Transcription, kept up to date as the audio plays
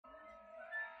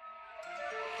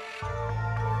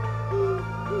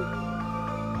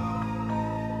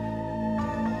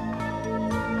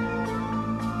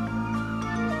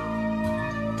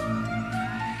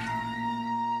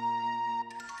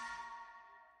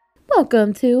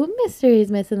Welcome to Mysteries,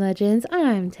 Myths, and Legends.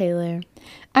 I'm Taylor.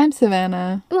 I'm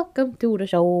Savannah. Welcome to the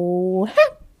show.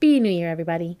 Happy New Year,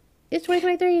 everybody. It's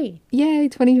 2023. Yay,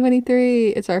 2023.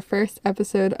 It's our first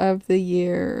episode of the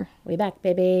year. We back,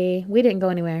 baby. We didn't go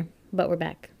anywhere, but we're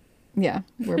back. Yeah,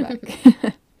 we're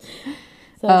back.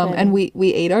 So and we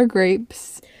ate our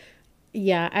grapes.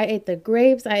 Yeah, I ate the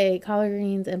grapes. I ate collard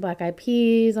greens and black eyed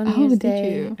peas on New Year's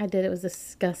Day. You? I did. It was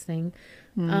disgusting.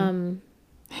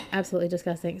 Absolutely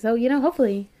disgusting. So,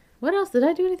 hopefully, what else? Did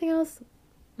I do anything else?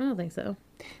 I don't think so.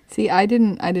 See, I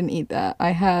didn't eat that.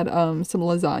 I had some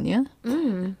lasagna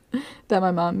that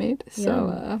my mom made.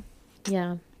 So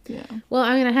yeah. Yeah. Well,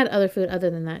 I mean, I had other food other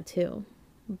than that too.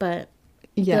 But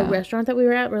yeah. The restaurant that we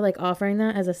were at were like offering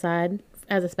that as a side,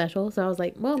 as a special. So I was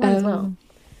like, well, might as well.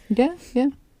 Yeah, yeah.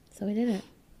 So we did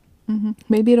it.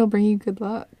 Maybe it'll bring you good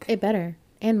luck. It better.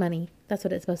 And money. That's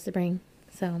what it's supposed to bring.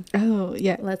 So. Oh,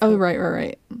 yeah. Hope.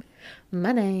 Right.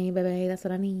 Money, baby. That's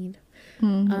what I need.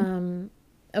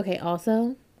 Okay,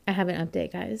 also, I have an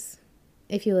update, guys.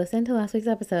 If you listened to last week's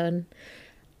episode,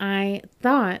 I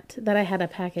thought that I had a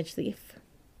package thief,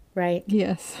 right?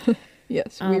 Yes.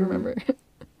 Yes, we remember.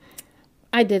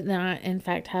 I did not, in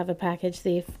fact, have a package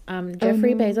thief.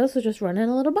 Jeffrey Bezos was just running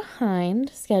a little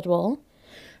behind schedule.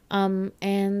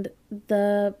 And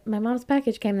my mom's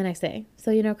package came the next day.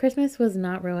 So, Christmas was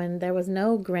not ruined. There was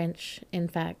no Grinch, in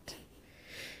fact.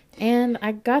 And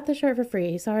I got the shirt for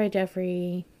free. Sorry,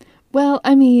 Jeffrey. Well,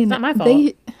 I mean, it's not my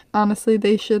fault. Honestly,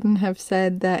 they shouldn't have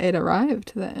said that it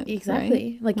arrived then.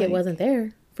 Exactly. Right? Like it wasn't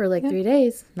there for 3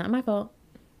 days. Not my fault.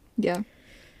 Yeah.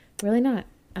 Really not.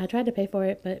 I tried to pay for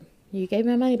it, but you gave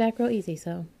my money back real easy,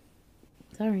 so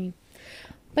sorry.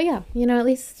 But yeah, at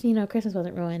least, Christmas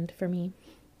wasn't ruined for me.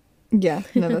 Yeah,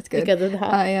 no, that's good. Because of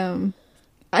that.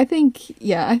 I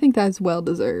think that's well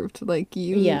deserved. Like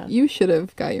you should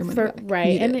have got your money back.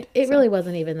 Right. And it really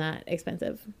wasn't even that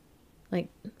expensive. Like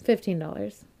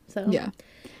 $15. So yeah.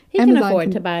 He can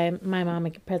afford to buy my mom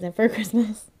a present for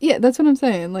Christmas. Yeah, that's what I'm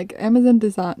saying. Like Amazon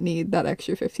does not need that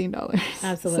extra $15.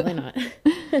 Absolutely not.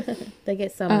 They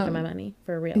get so much of my money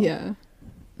for real. Yeah.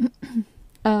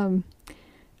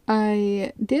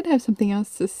 I did have something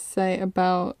else to say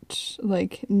about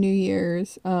New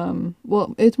Year's.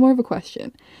 Well, it's more of a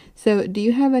question. So, do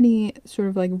you have any sort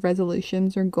of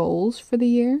resolutions or goals for the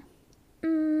year?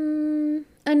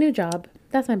 A new job.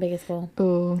 That's my biggest goal.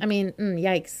 Oh. I mean,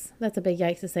 yikes. That's a big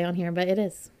yikes to say on here, but it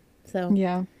is. So.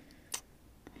 Yeah.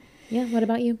 Yeah, what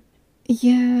about you?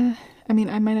 Yeah. I mean,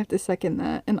 I might have to second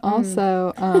that. And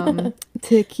also,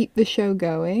 to keep the show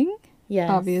going. Yes.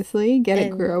 Obviously. Get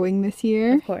it growing this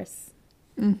year. Of course.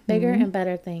 Bigger and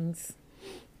better things.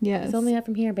 Yes. It's only up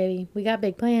from here, baby. We got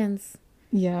big plans.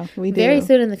 Yeah, we do. Very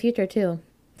soon in the future, too.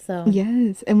 So.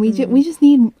 Yes. And we just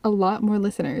need a lot more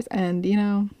listeners. And,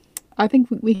 I think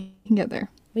we can get there.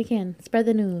 We can. Spread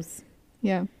the news.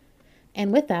 Yeah.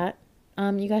 And with that,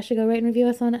 you guys should go rate and review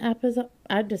us on Amazon.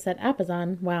 I just said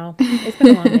Amazon. Wow. It's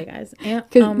been a long day, guys. And,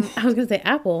 I was going to say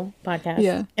Apple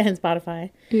Podcast and Spotify.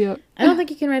 Yeah. I don't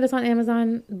think you can rate us on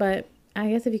Amazon, but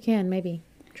I guess if you can, maybe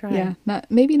try. Yeah.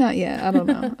 Maybe not yet. I don't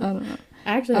know.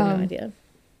 I actually have no idea.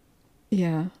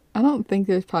 Yeah. I don't think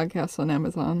there's podcasts on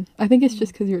Amazon. I think it's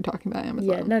just because you were talking about Amazon.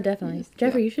 Yeah, no, definitely.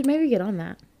 Jeffrey, you should maybe get on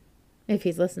that. If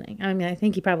he's listening. I mean, I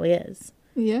think he probably is.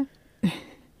 Yeah.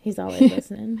 He's always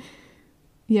listening.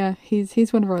 Yeah,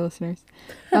 he's one of our listeners.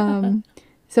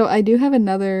 So I do have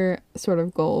another sort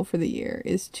of goal for the year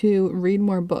is to read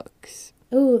more books.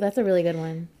 Ooh, that's a really good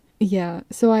one. Yeah.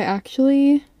 So I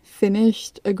actually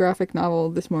finished a graphic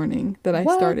novel this morning that I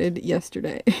started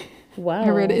yesterday. Wow. I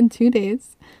read it in 2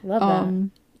 days. Love that.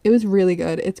 It was really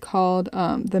good. It's called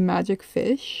The Magic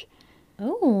Fish.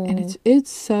 Oh. And it's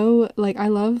so I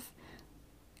love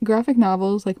graphic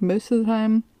novels. Most of the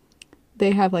time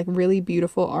they have really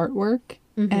beautiful artwork,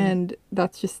 and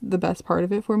that's just the best part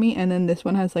of it for me. And then this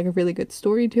one has a really good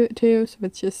story to it too, so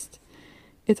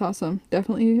it's awesome.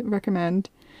 Definitely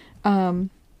recommend. And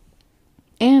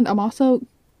I'm also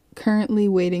currently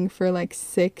waiting for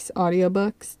 6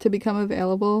 audiobooks to become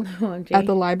available at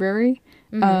the library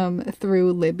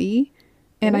through Libby.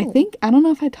 And I don't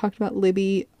know if I talked about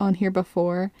Libby on here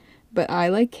before, but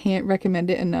I can't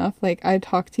recommend it enough. I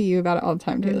talk to you about it all the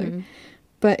time, Taylor.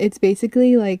 But it's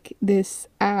basically this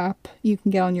app you can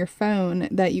get on your phone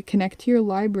that you connect to your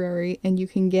library, and you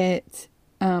can get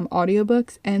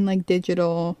audiobooks and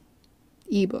digital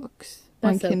ebooks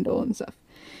on Kindle and stuff.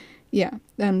 Yeah,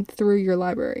 through your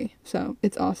library. So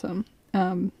it's awesome.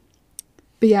 But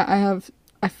yeah, I have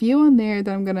a few on there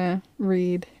that I'm gonna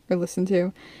read or listen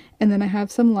to, and then I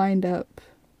have some lined up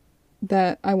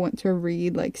that I want to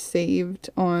read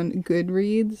saved on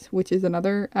Goodreads, which is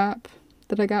another app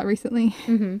that I got recently.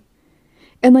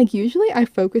 And like usually I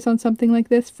focus on something like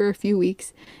this for a few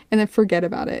weeks and then forget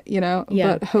about it, you know?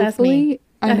 Yeah, but hopefully,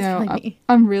 I know,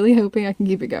 I'm really hoping I can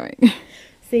keep it going.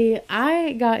 See,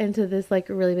 I got into this like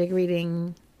really big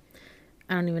reading,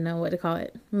 I don't even know what to call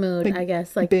it, mood, like, I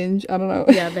guess. Like binge, I don't know.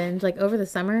 Yeah, binge, like over the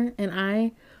summer. And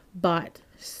I bought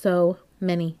so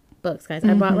many books, guys.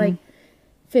 I bought like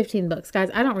 15 books. Guys,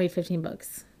 I don't read 15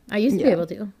 books. I used to be able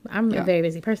to. I'm a very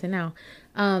busy person now.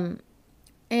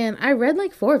 And I read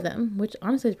like 4 of them, which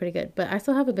honestly is pretty good. But I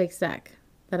still have a big stack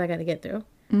that I got to get through.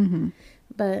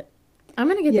 But I'm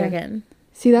going to get there again.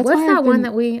 See, that's what's that one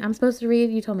that I'm supposed to read?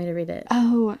 You told me to read it.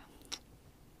 Oh.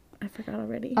 I forgot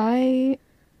already.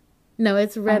 No,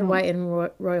 it's Red, White, and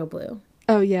Royal Blue.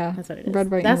 Oh, yeah. That's what it is. Red,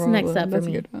 White, That's and Royal next Blue. up That's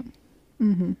for me. That's a good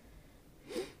one.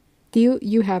 Do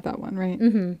you have that one, right?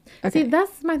 Okay. See,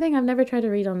 that's my thing. I've never tried to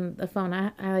read on the phone.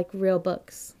 I like real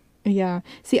books. Yeah.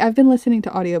 See, I've been listening to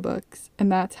audiobooks,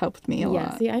 and that's helped me a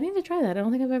lot. Yeah, see, I need to try that. I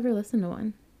don't think I've ever listened to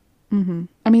one.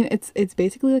 I mean, it's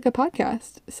basically like a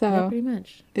podcast. So yeah, pretty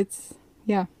much. It's,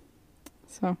 yeah.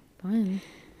 So. Fun.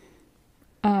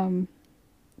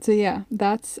 So yeah,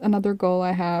 that's another goal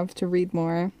I have, to read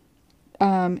more.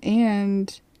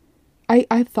 And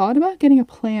I thought about getting a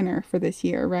planner for this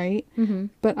year, right?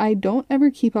 But I don't ever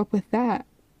keep up with that,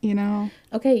 you know?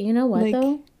 Okay, you know what,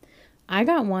 though? I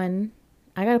got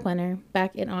a planner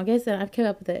back in August, and I've kept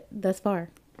up with it thus far.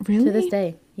 Really? To this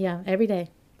day. Yeah, every day.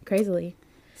 Crazily.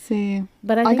 See.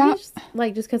 But I think it's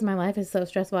like just because my life is so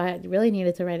stressful, I really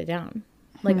needed to write it down.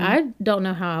 Like, I don't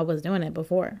know how I was doing it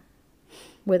before.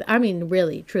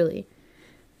 Really, truly.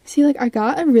 See, like, I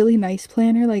got a really nice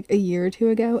planner, like, a year or 2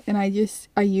 ago, and I used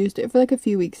it for, like, a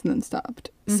few weeks and then stopped.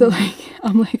 So, like,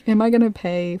 I'm like, am I going to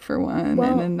pay for one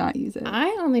and then not use it? I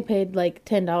only paid, like,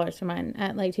 $10 for mine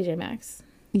at, like, TJ Maxx.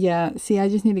 Yeah, see, I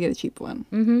just need to get a cheap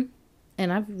one.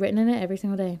 And I've written in it every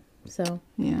single day. So,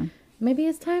 yeah. Maybe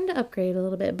it's time to upgrade a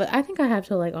little bit. But I think I have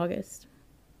till, like, August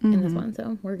in this one.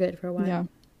 So, we're good for a while. Yeah.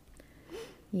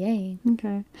 Yay.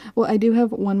 Okay. Well, I do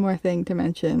have one more thing to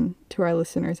mention to our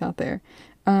listeners out there.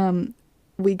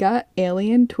 We got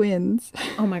alien twins.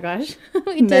 Oh my gosh.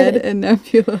 We Ned did. And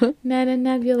Nebula. Ned and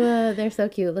Nebula. They're so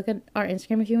cute. Look at our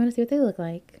Instagram if you want to see what they look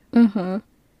like.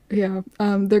 Yeah.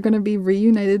 They're going to be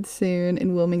reunited soon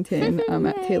in Wilmington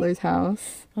at Taylor's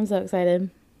house. I'm so excited.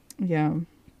 Yeah.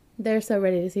 They're so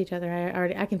ready to see each other.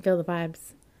 I can feel the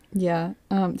vibes. Yeah.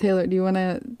 Taylor, do you want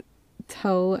to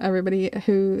tell everybody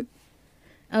who...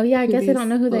 Oh, yeah, I guess they don't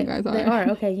know who they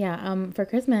are. Okay, yeah. For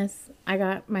Christmas, I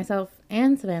got myself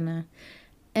and Savannah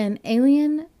an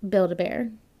alien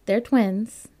Build-A-Bear. They're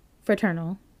twins,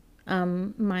 fraternal.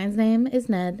 Mine's name is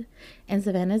Ned, and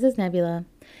Savannah's is Nebula.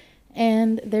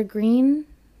 And they're green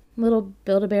little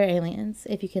Build-A-Bear aliens,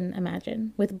 if you can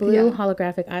imagine, with blue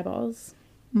holographic eyeballs.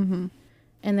 And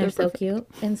they're so cute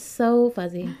and so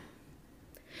fuzzy.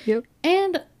 Yep.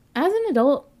 And as an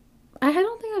adult, I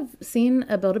don't think I've seen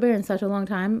a Build-A-Bear in such a long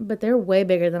time, but they're way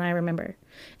bigger than I remember.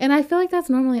 And I feel like that's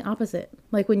normally opposite.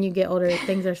 Like when you get older,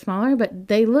 things are smaller, but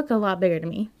they look a lot bigger to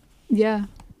me. Yeah.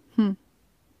 I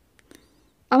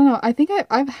don't know. I think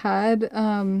I've had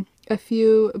a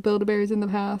few Build-A-Bears in the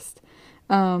past.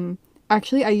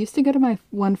 Actually, I used to go to my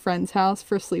one friend's house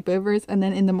for sleepovers, and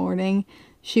then in the morning,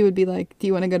 she would be like, do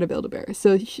you want to go to Build-A-Bear?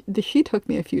 So she took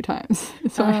me a few times.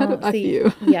 So I had a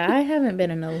few. Yeah, I haven't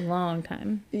been in a long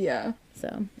time. Yeah.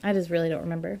 So I just really don't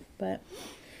remember. But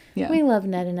yeah, we love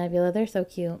Ned and Nebula. They're so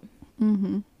cute.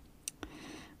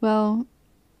 Well,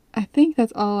 I think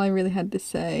that's all I really had to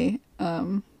say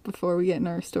before we get in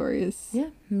our stories. Yeah,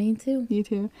 me too. You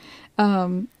too.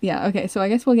 Yeah, okay, so I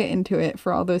guess we'll get into it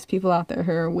for all those people out there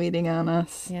who are waiting on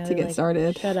us to get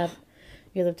started. Shut up.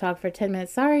 You have talked for 10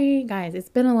 minutes. Sorry, guys. It's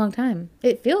been a long time.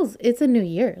 It's a new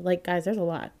year. Like, guys, there's a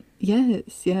lot.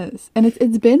 Yes. And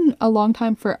it's been a long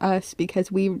time for us because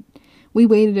we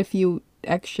waited a few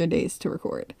extra days to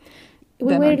record.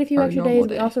 We waited a few extra days.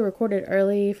 We also recorded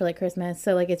early for, like, Christmas.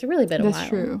 So, like, it's really been a while. That's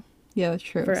true. Yeah, that's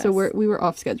true. So we were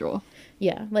off schedule.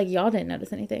 Yeah. Like, y'all didn't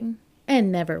notice anything.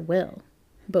 And never will.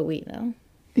 But we know.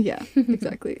 Yeah,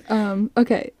 exactly.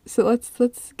 Okay. So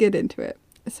let's get into it.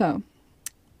 So...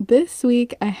 this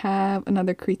week, I have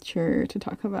another creature to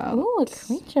talk about. Oh, a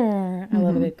creature. I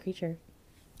love a good creature.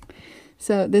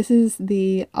 So, this is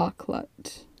the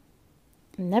Akhlut.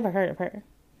 Never heard of her.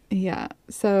 Yeah.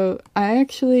 So, I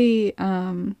actually,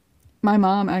 my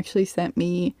mom actually sent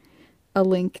me a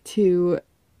link to,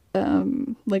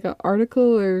 like, an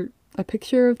article or a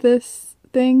picture of this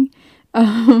thing.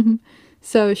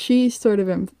 So she sort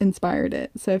of inspired it.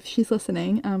 So if she's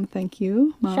listening, thank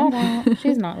you, Mom. Shout out.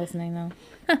 She's not listening though.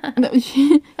 No,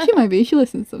 she might be. She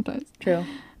listens sometimes. True.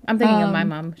 I'm thinking of my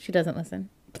mom. She doesn't listen.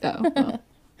 Oh, well.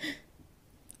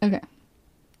 Okay.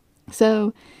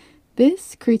 So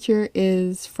this creature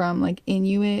is from like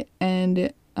Inuit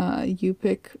and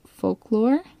Yupik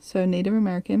folklore, so Native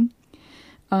American.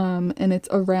 And it's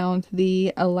around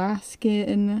the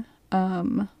Alaskan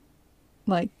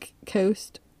like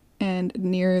coast and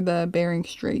near the Bering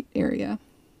Strait area.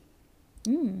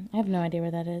 I have no idea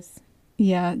where that is.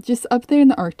 Yeah, just up there in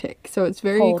the Arctic. So it's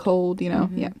very cold, you know.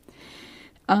 Mm-hmm. Yeah.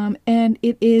 And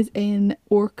it is an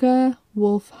orca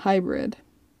wolf hybrid.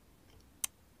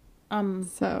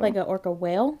 So like a orca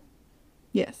whale?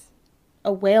 Yes.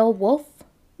 A whale wolf?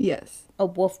 Yes. A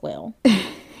wolf whale.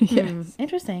 Yes.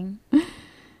 Interesting.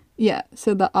 Yeah,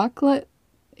 so the Akhlut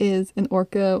is an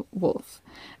orca wolf.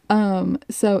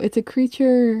 So it's a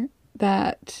creature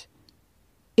that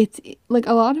it's like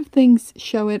a lot of things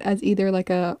show it as either like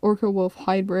a orca wolf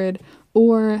hybrid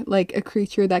or like a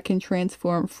creature that can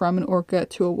transform from an orca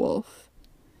to a wolf.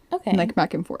 Okay. And like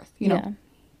back and forth, you know? Yeah.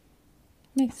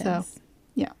 Makes sense. So,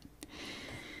 yeah.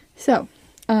 So,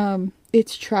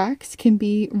 its tracks can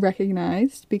be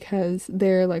recognized because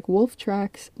they're like wolf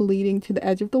tracks leading to the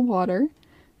edge of the water,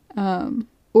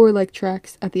 or like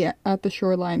tracks at the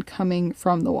shoreline coming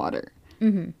from the water.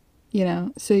 Mm-hmm. You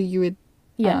know, so you would,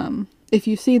 if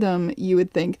you see them, you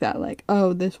would think that like,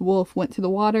 oh, this wolf went to the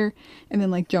water and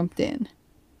then like jumped in,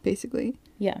 basically.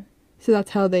 Yeah. So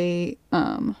that's how they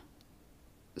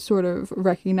sort of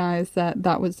recognize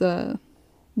that was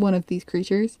one of these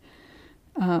creatures.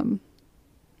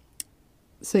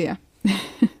 So yeah.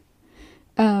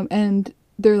 And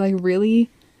they're like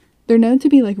they're known to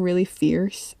be like really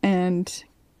fierce and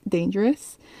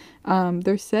dangerous.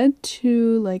 They're said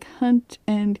to like hunt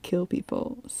and kill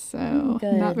people. So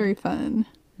not very fun.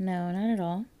 No, not at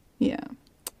all. Yeah.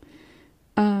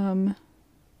 And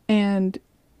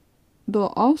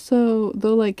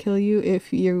they'll like kill you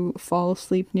if you fall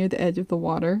asleep near the edge of the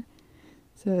water.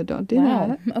 So don't do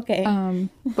that. Okay.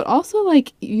 But also,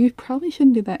 like, you probably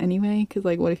shouldn't do that anyway, because,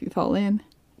 like, what if you fall in?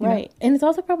 Right. Know? And it's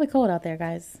also probably cold out there,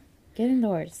 guys. Get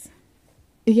indoors.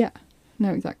 Yeah.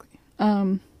 No, exactly.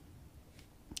 And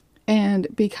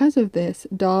because of this,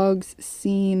 dogs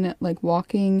seen, like,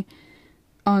 walking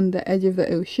on the edge of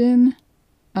the ocean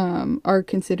are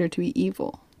considered to be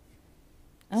evil.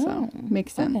 Oh. So,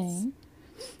 makes sense. Okay.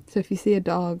 So if you see a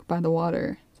dog by the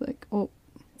water, it's like, oh.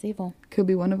 It's evil. Could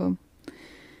be one of them.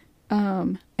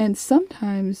 And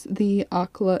sometimes the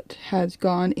Akhlut has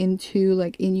gone into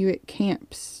like Inuit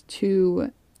camps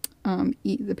to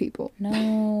eat the people.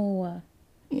 No.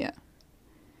 Yeah.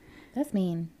 That's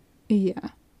mean. Yeah.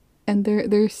 And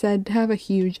they're said to have a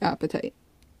huge appetite.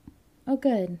 Oh,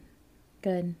 good.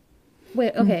 Good.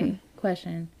 Wait, okay. Mm-hmm.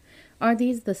 Question. Are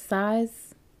these the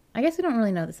size? I guess we don't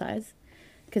really know the size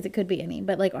because it could be any,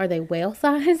 but like, are they whale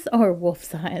size or wolf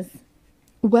size?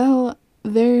 Well,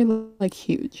 they're like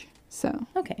huge. So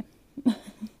okay,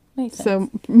 makes sense. So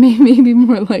maybe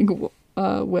more like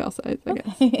whale size, I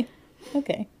guess.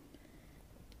 Okay.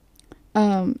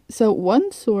 So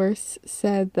one source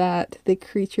said that the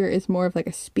creature is more of like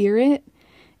a spirit,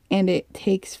 and it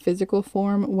takes physical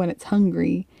form when it's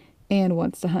hungry and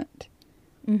wants to hunt.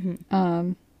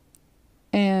 Mm-hmm.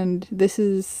 And this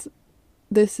is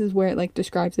where it like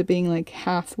describes it being like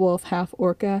half wolf, half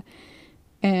orca,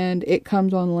 and it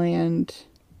comes on land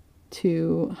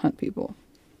to hunt people.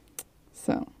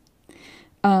 So,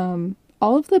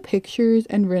 all of the pictures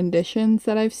and renditions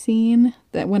that I've seen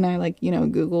that when I like,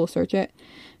 Google search it,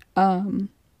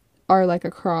 are like a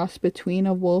cross between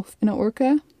a wolf and an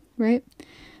orca, right?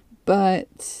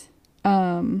 But,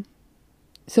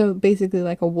 so basically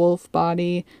like a wolf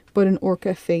body, but an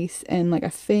orca face and like a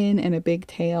fin and a big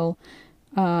tail.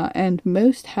 And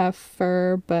most have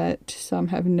fur, but some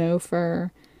have no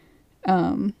fur.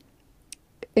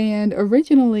 And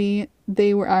originally,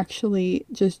 they were actually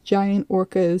just giant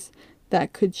orcas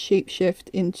that could shapeshift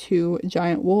into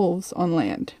giant wolves on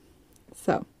land.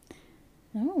 So,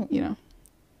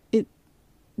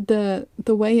 the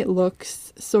way it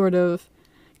looks sort of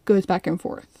goes back and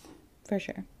forth. For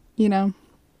sure. So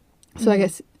mm-hmm. I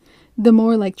guess the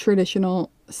more like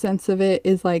traditional sense of it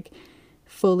is like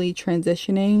fully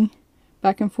transitioning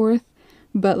back and forth,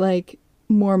 but like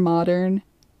more modern,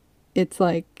 it's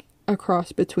like a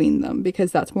cross between them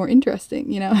because that's more interesting,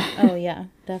 Oh yeah,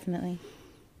 definitely.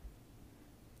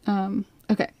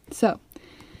 Okay, so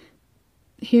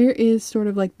here is sort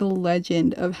of like the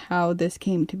legend of how this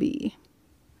came to be.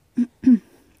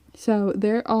 So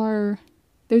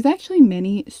there's actually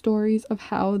many stories of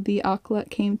how the Akhlut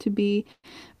came to be,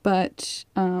 but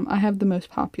I have the most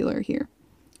popular here.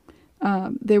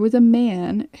 There was a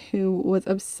man who was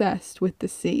obsessed with the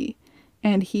sea,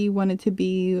 and he wanted to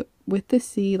be with the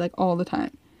sea like all the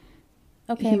time.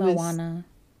 Okay, He was, Moana.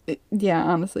 yeah,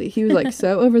 honestly, he was like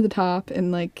so over the top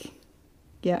and like,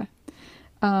 yeah.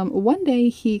 One day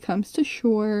he comes to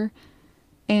shore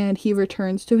and he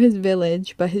returns to his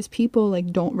village, but his people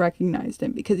like don't recognize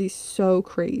him because he's so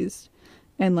crazed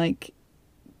and like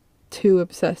too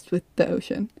obsessed with the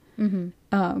ocean. Mm-hmm.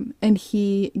 And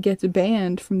he gets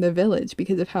banned from the village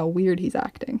because of how weird he's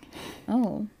acting.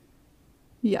 Oh.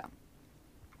 Yeah.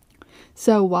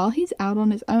 So while he's out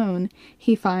on his own,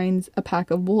 he finds a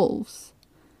pack of wolves.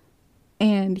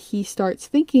 And he starts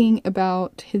thinking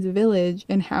about his village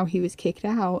and how he was kicked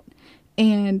out.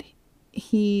 And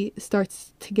he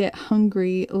starts to get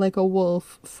hungry like a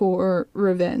wolf for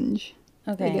revenge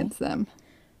against them.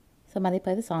 Somebody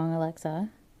play the song, Alexa.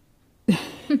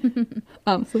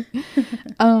 Honestly.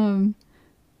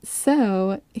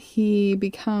 So he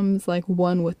becomes like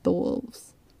one with the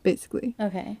wolves, basically.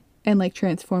 Okay. And like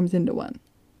transforms into one.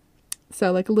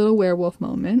 So like a little werewolf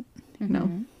moment, you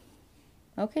know.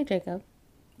 Okay, Jacob.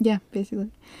 Yeah,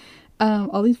 basically.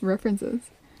 All these references.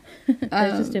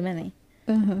 There's just too many.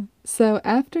 So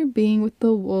after being with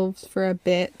the wolves for a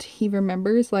bit, he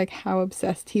remembers like how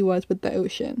obsessed he was with the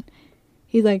ocean.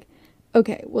 He's like,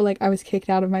 okay, well, like I was kicked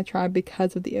out of my tribe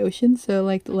because of the ocean, so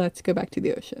like let's go back to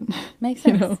the ocean. Makes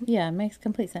sense. You know? Yeah, makes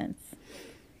complete sense.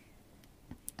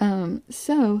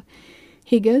 So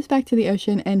he goes back to the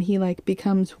ocean and he like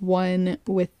becomes one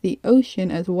with the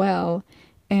ocean as well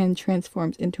and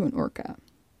transforms into an orca.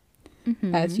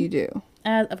 As you do.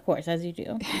 Of course, as you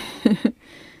do.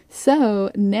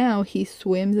 So now he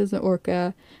swims as an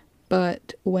orca,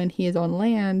 but when he is on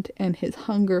land and his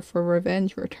hunger for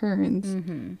revenge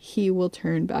returns, he will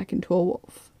turn back into a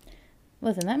wolf.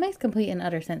 Listen, that makes complete and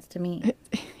utter sense to me.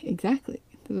 Exactly.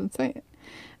 Doesn't say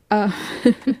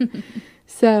it.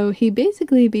 So he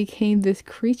basically became this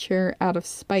creature out of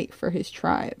spite for his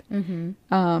tribe,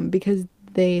 because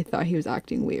they thought he was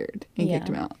acting weird and kicked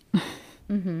him out.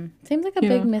 Seems like a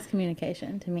big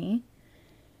miscommunication to me.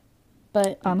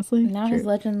 But honestly, now his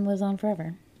legend lives on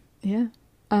forever. Yeah.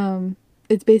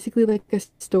 It's basically like a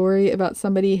story about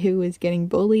somebody who is getting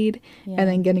bullied and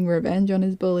then getting revenge on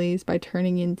his bullies by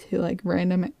turning into like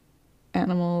random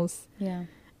animals. Yeah.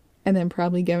 And then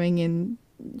probably going and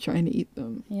trying to eat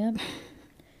them. Yep.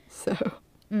 So.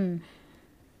 That's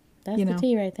the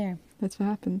tea right there. That's what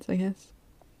happens, I guess.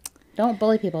 Don't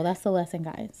bully people. That's the lesson,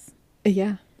 guys.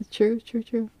 Yeah, true.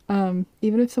 Even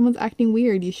if someone's acting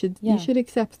weird, you should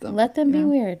accept them. Let them be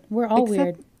weird. We're all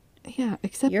weird. Yeah,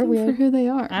 accept them for who they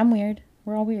are. I'm weird.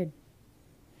 We're all weird.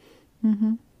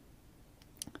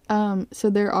 So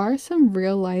there are some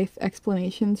real life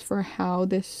explanations for how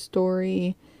this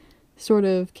story sort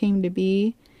of came to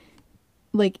be.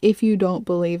 Like, if you don't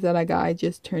believe that a guy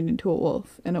just turned into a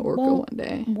wolf and an orca one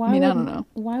day. I don't know.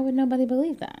 Why would nobody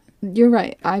believe that? You're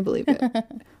right. I believe it.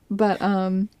 But,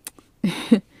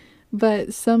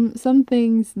 but some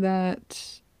things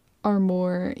that are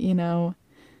more,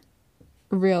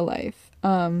 real life.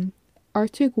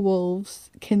 Arctic wolves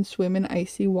can swim in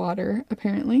icy water,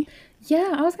 apparently.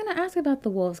 Yeah, I was going to ask about the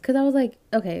wolves because I was like,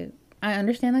 okay, I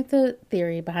understand like the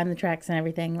theory behind the tracks and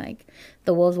everything, like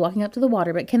the wolves walking up to the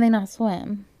water, but can they not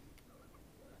swim?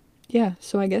 Yeah,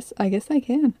 so I guess they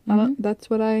can. That's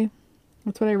what I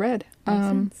read. Makes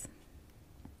sense.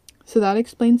 So that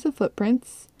explains the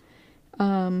footprints.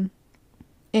 And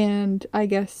I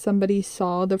guess somebody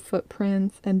saw the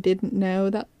footprints and didn't know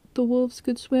that the wolves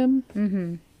could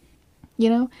swim.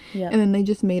 Yeah. And then they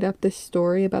just made up this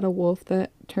story about a wolf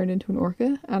that turned into an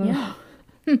orca. I don't know.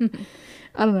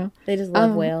 I don't know. They just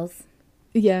love whales.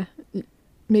 Yeah.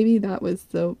 Maybe that was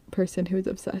the person who was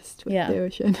obsessed with the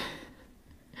ocean.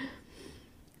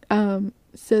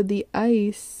 So the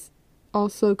ice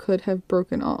also could have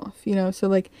broken off, so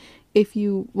like if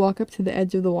you walk up to the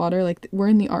edge of the water, like we're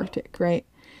in the Arctic, right?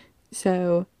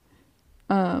 So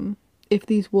if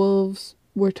these wolves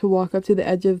were to walk up to the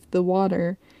edge of the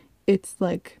water, it's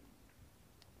like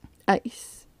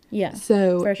ice. Yeah.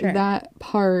 So for sure. That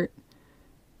part,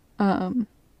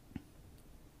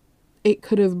 it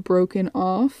could have broken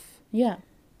off. Yeah.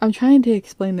 I'm trying to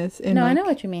explain this in I know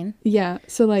what you mean. Yeah.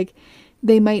 So like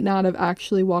they might not have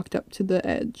actually walked up to the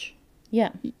edge.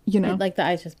 Yeah. Like the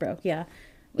ice just broke. Yeah.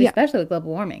 Especially with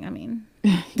global warming, I mean.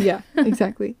 Yeah,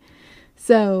 exactly.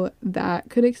 So that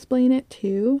could explain it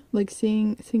too, like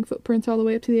seeing footprints all the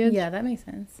way up to the edge. Yeah, that makes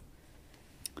sense.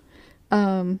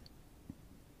 And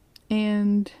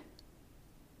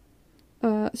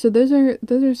so those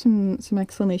are some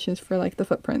explanations for like the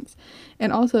footprints.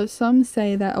 And also some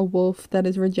say that a wolf that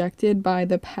is rejected by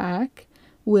the pack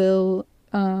will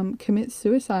commit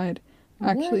suicide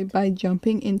actually, What? by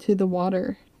jumping into the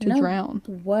water to No. drown.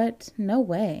 What? No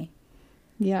way.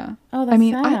 Yeah. Oh, I that's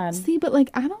mean, I sad. see, but like,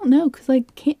 I don't know, because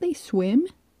like, can't they swim?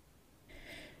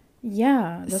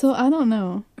 Yeah. So I don't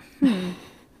know.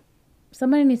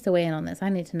 Somebody needs to weigh in on this. I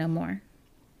need to know more.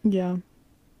 Yeah.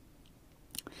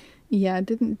 Yeah, I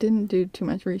didn't do too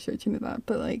much research into that,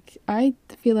 but like, I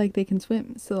feel like they can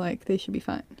swim, so like, they should be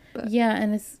fine. But Yeah,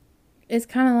 and it's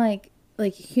kind of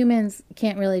like humans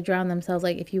can't really drown themselves.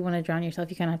 Like if you want to drown yourself,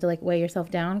 you kind of have to like weigh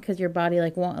yourself down because your body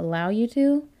like won't allow you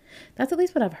to. That's at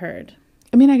least what I've heard.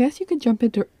 I mean, I guess you could jump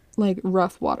into like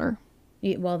rough water.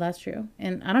 Well, that's true.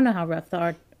 And I don't know how rough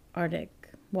the Arctic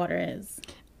water is.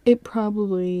 It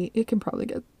can probably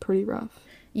get pretty rough.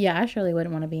 Yeah, I surely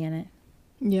wouldn't want to be in it.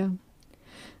 Yeah.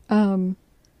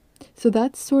 So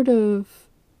that's sort of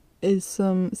is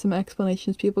some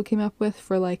explanations people came up with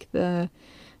for like the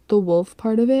wolf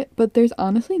part of it, but there's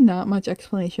honestly not much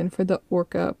explanation for the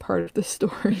orca part of the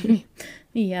story.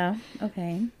 Yeah,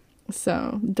 okay.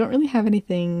 So, don't really have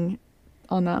anything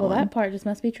on that Well, one. that part just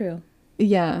must be true.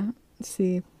 Yeah.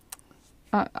 See,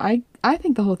 I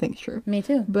think the whole thing's true. Me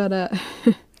too. But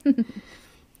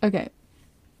okay.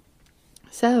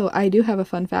 So, I do have a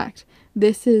fun fact.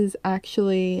 This is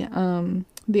actually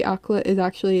the Akhlut is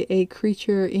actually a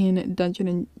creature in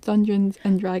Dungeons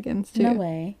and Dragons too. No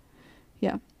way.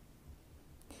 Yeah.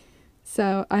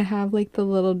 So, I have like the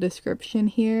little description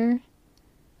here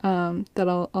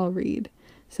that I'll read.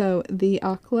 So, the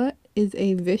Akhlut is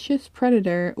a vicious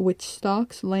predator which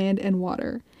stalks land and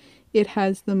water. It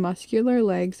has the muscular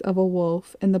legs of a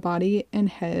wolf and the body and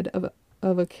head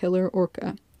of a killer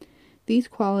orca. These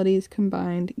qualities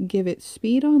combined give it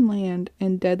speed on land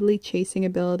and deadly chasing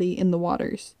ability in the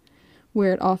waters,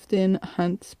 where it often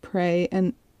hunts prey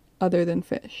and other than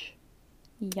fish.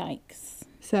 Yikes.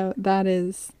 So that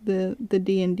is the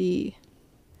D&D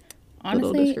little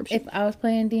Honestly, description. if I was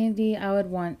playing D&D, I would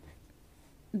want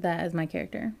that as my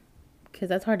character. Because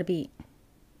that's hard to beat.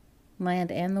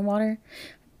 Land and the water.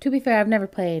 To be fair, I've never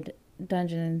played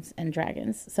Dungeons and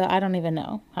Dragons, so I don't even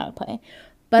know how to play.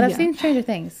 But I've Yeah. seen Stranger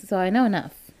Things, so I know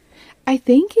enough. I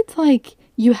think it's like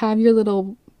you have your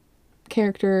little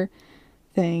character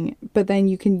thing, but then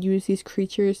you can use these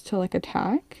creatures to like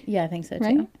attack. Yeah, I think so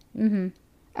Right? too. Mm-hmm.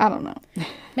 I don't know.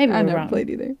 Maybe I we're never wrong. played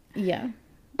either. Yeah.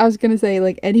 I was gonna say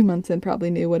like Eddie Munson probably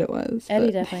knew what it was. Eddie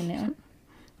but... definitely knew.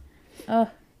 Oh,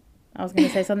 I was going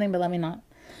to say something, but let me not.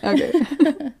 Okay.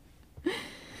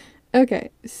 Okay.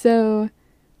 So,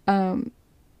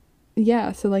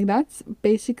 yeah. So like that's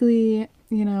basically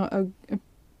a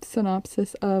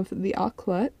synopsis of the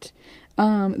Akhlut.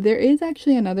 There is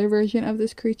actually another version of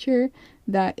this creature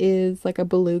that is like a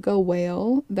beluga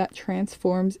whale that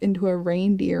transforms into a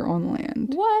reindeer on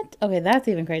land. What? Okay, that's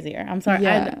even crazier. I'm sorry.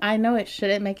 Yeah. I know it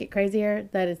shouldn't make it crazier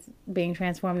that it's being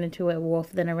transformed into a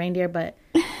wolf than a reindeer, but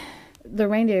the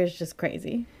reindeer is just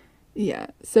crazy. Yeah.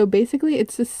 So basically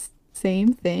it's the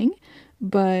same thing,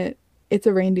 but it's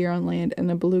a reindeer on land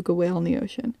and a beluga whale in the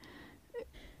ocean.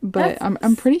 But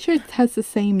I'm pretty sure it has the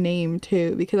same name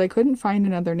too, because I couldn't find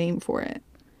another name for it.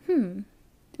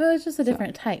 Well, it's just a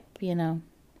different type, you know.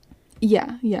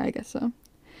 Yeah, I guess so.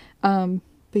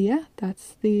 But yeah,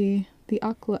 that's the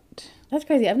Akhlut. That's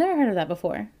crazy. I've never heard of that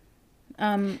before.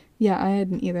 Yeah, I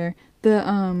hadn't either. The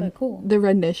But cool. the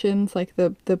renditions, like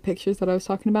the pictures that I was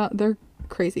talking about, they're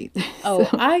crazy. Oh,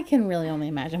 So, I can really only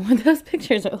imagine what those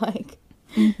pictures are like.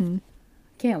 mm-hmm.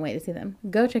 Can't wait to see them.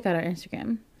 Go check out our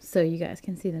Instagram so you guys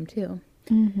can see them too.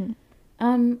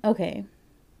 Mm-hmm. Okay.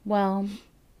 Well,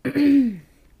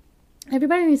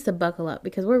 everybody needs to buckle up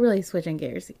because we're really switching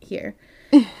gears here.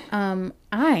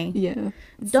 I Yeah.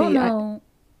 don't know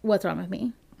what's wrong with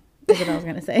me. Is what I was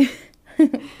gonna say.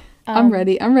 I'm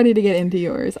ready. I'm ready to get into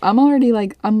yours. I'm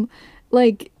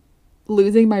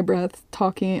losing my breath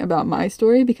talking about my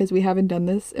story because we haven't done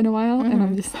this in a while, and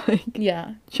I'm just like,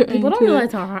 Yeah. trying People don't to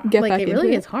realize how hard. get Like back it into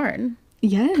really it. is hard.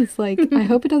 Yes, like I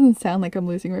hope it doesn't sound like I'm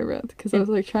losing my breath because I was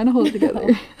like trying to hold it together.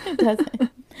 It doesn't.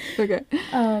 Okay.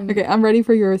 Okay, I'm ready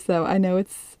for yours though. I know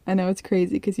it's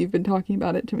crazy because you've been talking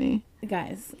about it to me.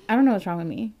 Guys, I don't know what's wrong with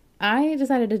me. I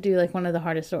decided to do like one of the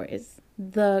hardest stories.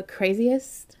 The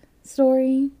craziest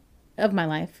story of my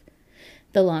life.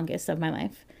 The longest of my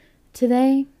life.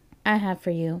 Today, I have for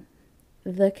you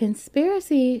the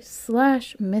conspiracy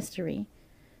 / mystery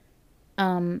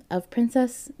of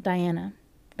Princess Diana.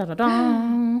 Da da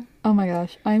da. Oh my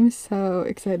gosh, I'm so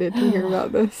excited to hear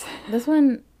about this. This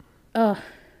one,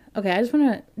 okay, I just want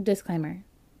a disclaimer.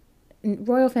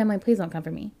 Royal family, please don't come for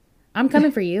me. I'm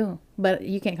coming for you, but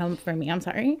you can't come for me. I'm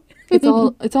sorry. It's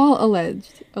all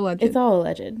alleged. It's all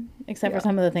alleged, except for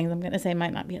some of the things I'm going to say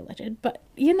might not be alleged, but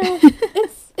you know,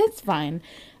 it's fine.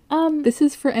 This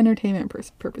is for entertainment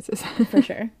purposes. For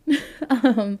sure.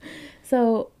 um,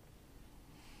 so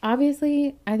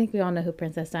obviously, I think we all know who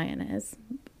Princess Diana is.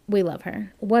 We love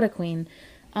her. What a queen.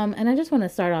 And I just want to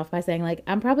start off by saying, like,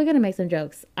 I'm probably going to make some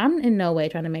jokes. I'm in no way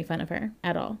trying to make fun of her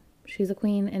at all. She's a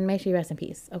queen, and may she rest in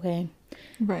peace, okay?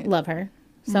 Right. Love her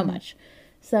so much.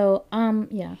 So,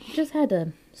 yeah, just had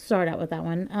to start out with that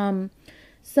one.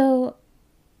 So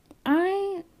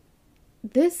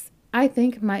this, I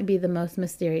think, might be the most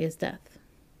mysterious death,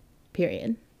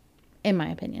 period, in my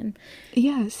opinion.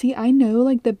 Yeah, see, I know,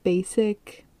 like, the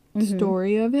basic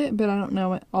story of it, but I don't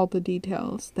know all the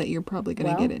details that you're probably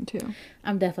going to get into.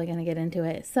 I'm definitely going to get into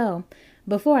it. So,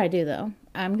 before I do, though,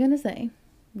 I'm going to say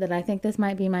that I think this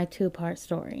might be my 2-part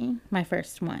story. My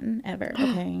first one ever,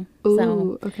 okay? Ooh,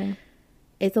 so, okay.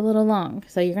 It's a little long,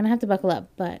 so you're going to have to buckle up,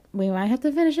 but we might have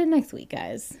to finish it next week,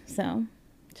 guys. So,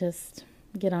 just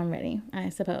get on ready, I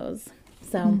suppose.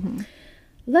 So,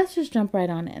 let's just jump right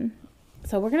on in.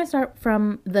 So we're going to start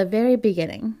from the very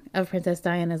beginning of Princess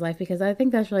Diana's life, because I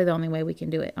think that's really the only way we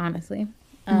can do it, honestly.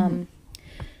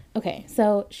 Okay,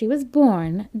 so she was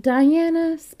born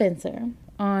Diana Spencer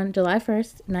on July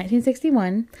 1st,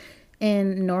 1961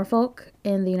 in Norfolk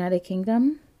in the United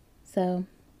Kingdom. So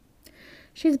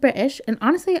she's British, and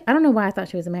honestly, I don't know why I thought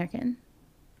she was American.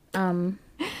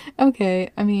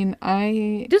 Okay, I mean,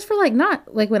 Just for, like,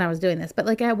 not, like, when I was doing this, but,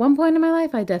 like, at one point in my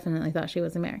life, I definitely thought she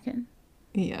was American.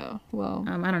 Yeah, well.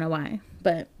 I don't know why,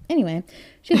 but anyway,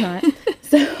 she's not.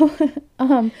 So,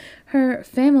 her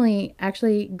family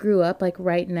actually grew up, like,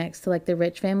 right next to, like, the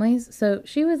rich families. So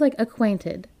she was, like,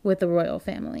 acquainted with the royal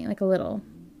family, like, a little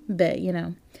bit, you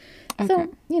know. Okay.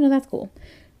 So, you know, that's cool.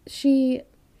 She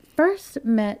first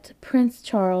met Prince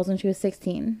Charles when she was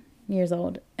 16 years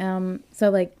old. So,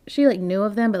 like, she, like, knew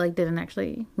of them, but, like, didn't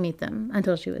actually meet them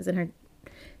until she was in her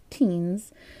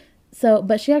teens. So,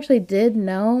 but she actually did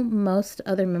know most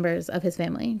other members of his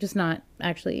family, just not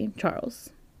actually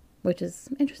Charles, which is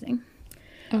interesting.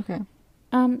 Okay.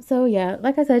 So yeah,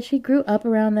 like I said, she grew up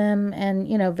around them, and,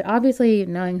 you know, obviously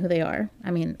knowing who they are.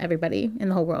 I mean, everybody in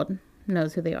the whole world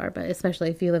knows who they are, but especially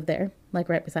if you live there, like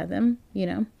right beside them, you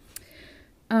know.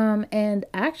 And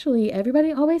actually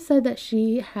everybody always said that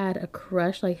she had a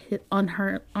crush, like,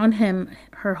 on him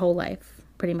her whole life,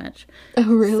 pretty much. Oh,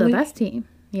 really? So that's tea.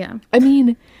 Yeah. I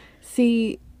mean,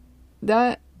 see,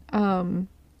 that, that,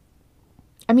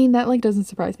 like, doesn't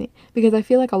surprise me, because I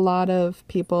feel like a lot of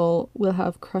people will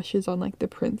have crushes on, like, the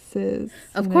princes.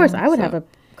 Of course, I would have a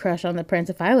crush on the prince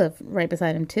if I lived right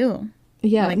beside him, too.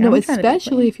 Yeah, like, no,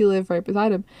 especially if you live right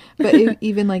beside him. But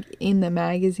even, like, in the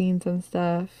magazines and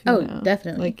stuff. You know,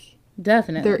 definitely. Like,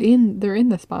 definitely. They're in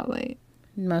the spotlight.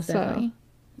 Most definitely.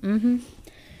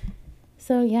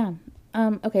 So, yeah.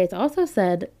 Okay, it's also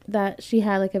said that she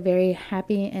had, like, a very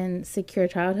happy and secure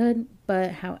childhood,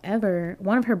 but however,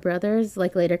 one of her brothers,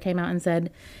 like, later came out and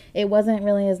said it wasn't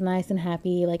really as nice and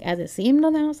happy, like, as it seemed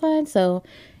on the outside. So,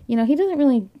 you know, he doesn't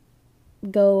really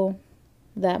go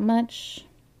that much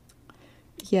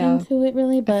into it,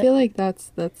 really. But I feel like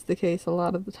that's the case a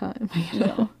lot of the time. You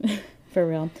know? Yeah, for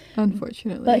real.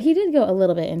 Unfortunately. But he did go a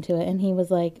little bit into it, and he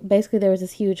was like, basically there was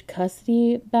this huge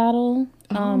custody battle.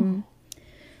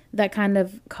 That kind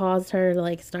of caused her to,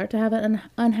 like, start to have an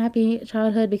unhappy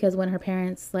childhood, because when her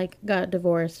parents, like, got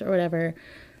divorced or whatever,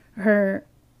 her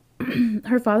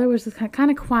father was just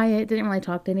kind of quiet, didn't really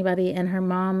talk to anybody, and her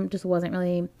mom just wasn't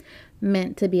really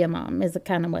meant to be a mom, is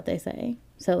kind of what they say.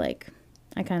 So, like,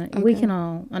 we can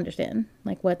all understand,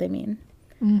 like, what they mean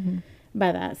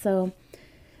by that. So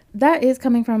that is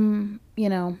coming from, you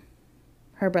know,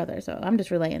 her brother. So I'm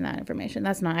just relaying that information.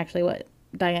 That's not actually what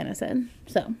Diana said.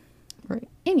 So. Right.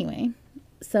 Anyway,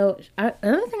 so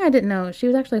another thing I didn't know, she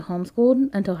was actually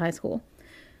homeschooled until high school.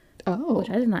 Oh. Which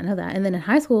I did not know that. And then in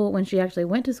high school, when she actually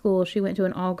went to school, she went to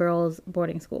an all-girls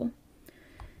boarding school.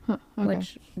 Huh, okay.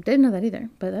 Which, didn't know that either,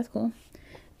 but that's cool.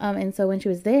 And so when she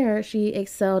was there, she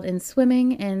excelled in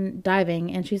swimming and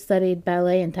diving, and she studied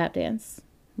ballet and tap dance,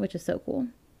 which is so cool.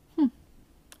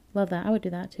 Love that. I would do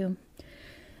that too.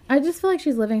 I just feel like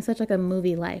she's living such, like, a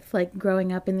movie life, like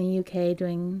growing up in the UK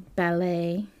doing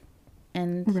ballet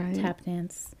and tap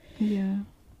dance. Yeah.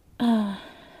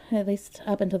 At least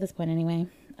up until this point anyway.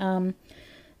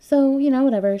 So, you know,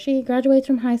 whatever. She graduates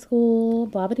from high school,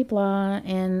 blah, blah, blah,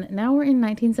 and now we're in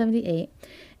 1978,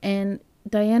 and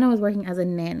Diana was working as a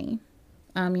nanny.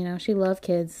 You know, she loved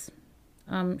kids.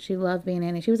 She loved being a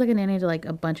nanny. She was, like, a nanny to, like,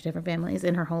 a bunch of different families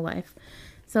in her whole life.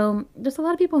 So just a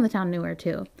lot of people in the town knew her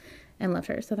too and loved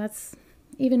her. So that's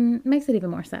makes it even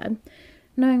more sad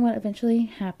knowing what eventually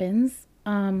happens.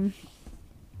 And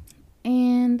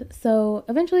so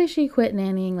eventually she quit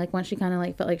nannying, like, once she kind of,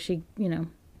 like, felt like she, you know,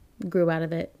 grew out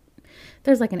of it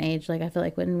there's like an age, like I feel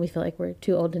like when we feel like we're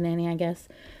too old to nanny, I guess.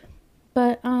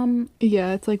 But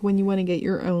Yeah, it's like when you want to get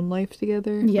your own life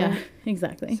together. yeah, right?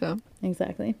 exactly. So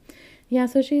Exactly. Yeah,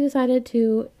 so she decided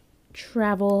to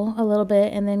travel a little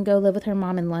bit and then go live with her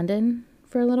mom in London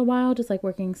for a little while, just like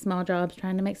working small jobs,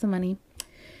 trying to make some money.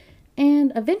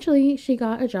 And eventually she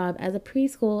got a job as a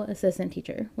preschool assistant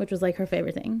teacher, which was like her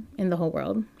favorite thing in the whole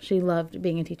world. She loved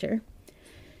being a teacher.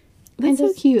 that's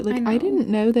so cute. Like I know. didn't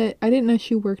know that. I didn't know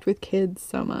she worked with kids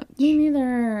so much. Me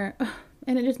neither. Ugh.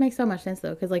 And it just makes so much sense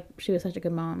though, because like she was such a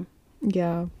good mom.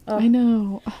 Yeah, Ugh. I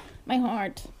know. My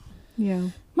heart. Yeah.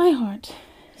 My heart.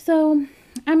 So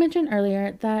I mentioned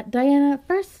earlier that Diana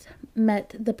first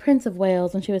met the Prince of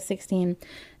Wales when she was 16,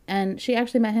 and she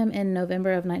actually met him in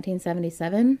November of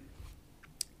 1977.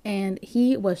 And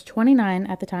he was 29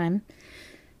 at the time.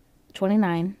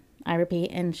 29, I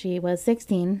repeat, and she was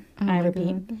 16, I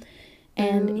repeat. God.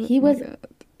 And he was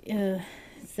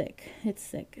sick. It's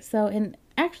sick. So, and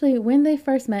actually, when they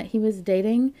first met, he was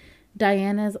dating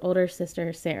Diana's older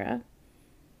sister, Sarah.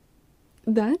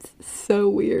 That's so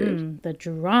weird. The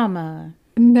drama.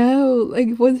 No,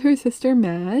 like was her sister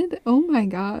mad? Oh my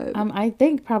God. I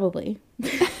think probably.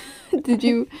 Did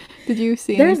you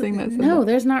see anything that said no, that?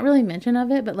 there's not really mention of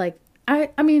it, but like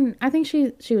I mean, I think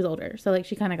she was older, so like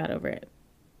she kind of got over it.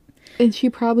 And she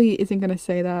probably isn't gonna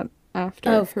say that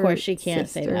after. Of her course, she can't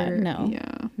sister. say that. No.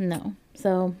 Yeah. No.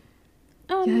 So.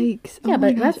 Yikes. Yeah, oh my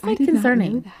but gosh, that's like I did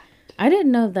concerning. Not know that. I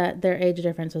didn't know that their age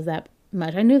difference was that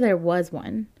much. I knew there was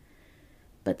one,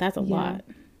 but that's a lot.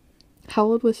 How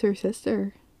old was her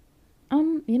sister?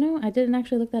 I didn't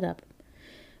actually look that up.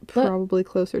 Probably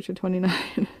closer to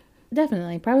 29.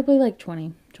 Definitely, probably like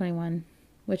 20, 21,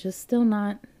 which is still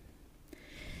not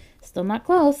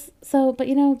close. So, but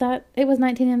that it was the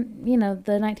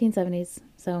 1970s.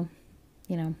 So,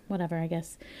 whatever, I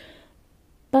guess.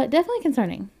 But definitely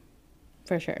concerning,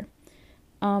 for sure.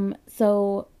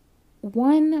 So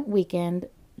one weekend,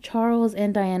 Charles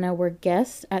and Diana were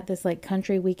guests at this like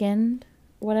country weekend,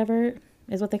 whatever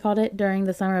is what they called it, during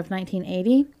the summer of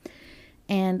 1980.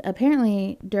 And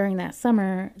apparently during that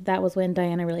summer, that was when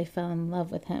Diana really fell in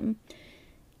love with him.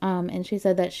 And she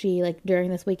said that she, like, during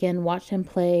this weekend watched him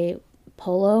play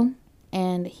polo,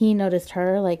 and he noticed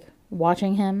her, like,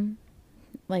 watching him,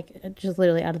 like, just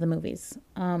literally out of the movies.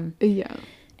 Yeah.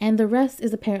 And the rest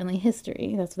is apparently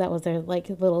history. That was their, like,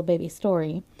 little baby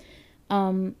story.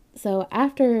 So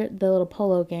after the little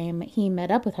polo game, he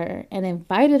met up with her and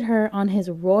invited her on his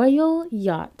royal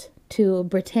yacht to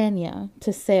Britannia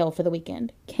to sail for the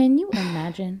weekend. Can you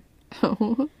imagine?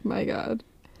 Oh my God.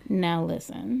 Now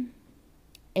listen.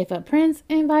 If a prince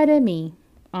invited me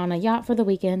on a yacht for the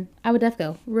weekend, I would def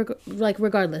go.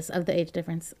 Regardless of the age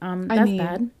difference. That's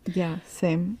bad. Yeah,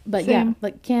 same. But same.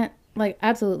 yeah,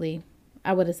 absolutely.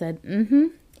 I would have said,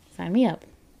 sign me up.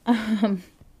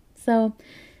 So,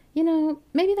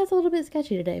 maybe that's a little bit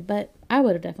sketchy today, but I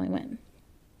would have definitely went.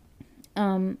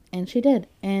 And she did.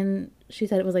 And she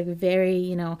said it was like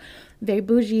very, very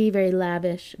bougie, very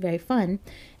lavish, very fun.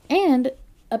 And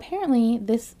apparently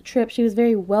this trip, she was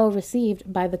very well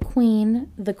received by the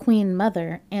queen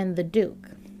mother, and the duke.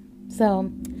 So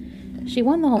she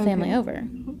won the whole family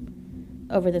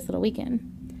over this little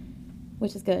weekend,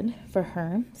 which is good for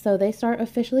her. So they start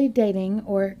officially dating,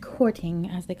 or courting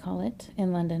as they call it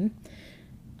in London.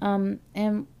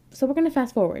 And so we're going to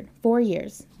fast forward 4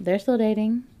 years. They're still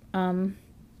dating.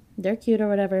 They're cute or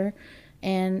whatever.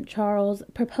 And Charles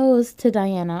proposed to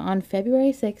Diana on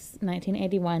February 6,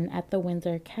 1981 at the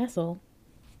Windsor Castle.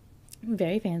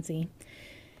 Very fancy.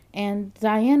 And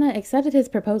Diana accepted his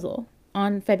proposal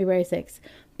on February 6th,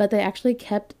 but they actually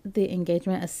kept the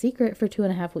engagement a secret for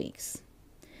 2.5 weeks.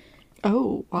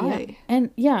 Oh, why?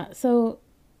 Yeah. And so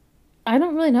I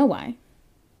don't really know why.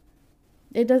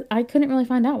 I couldn't really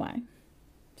find out why.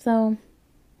 So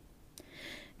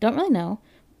don't really know.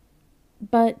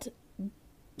 But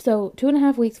so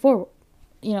 2.5 weeks forward,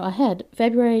 ahead,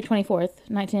 February 24th,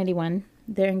 1981,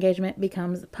 their engagement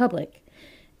becomes public.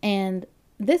 And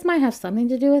this might have something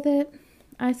to do with it,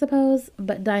 I suppose,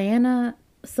 but Diana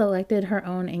selected her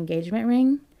own engagement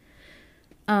ring.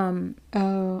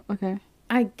 Oh, okay.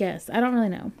 I guess. I don't really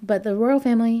know. But the royal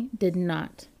family did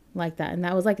not like that. And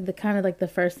that was like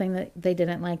the first thing that they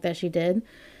didn't like that she did,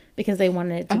 because they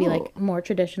wanted it to be like more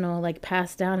traditional, like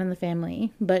passed down in the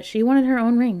family. But she wanted her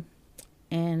own ring,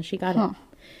 and she got it.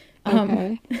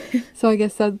 Okay. So I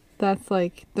guess that's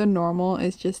like the normal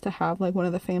is just to have like one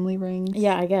of the family rings.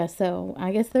 Yeah, I guess so.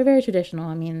 I guess they're very traditional.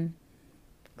 I mean,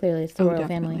 clearly it's the royal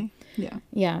family. Yeah.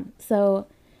 Yeah. So,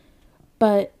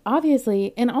 but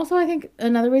obviously, and also I think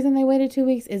another reason they waited 2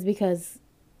 weeks is because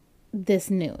this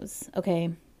news.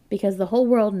 Okay. because the whole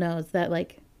world knows that,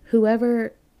 like,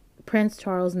 whoever Prince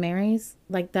Charles marries,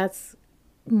 like, that's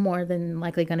more than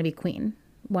likely going to be queen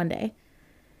one day.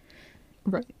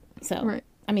 Right. So, Right.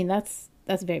 I mean, that's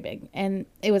very big. And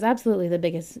it was absolutely the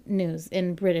biggest news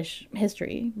in British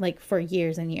history, like, for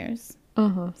years and years.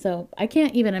 Uh-huh. So, I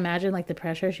can't even imagine, like, the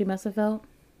pressure she must have felt.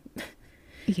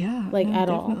 Yeah. Like, No, at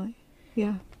definitely. all.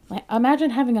 Yeah. Like,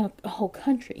 imagine having a whole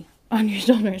country on your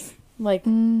shoulders. Like,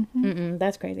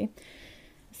 that's crazy.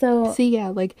 So, See, yeah,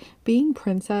 like being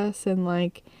princess and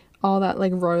like all that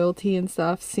like royalty and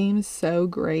stuff seems so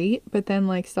great, but then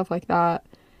like stuff like that,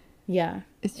 yeah,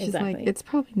 it's just exactly. like it's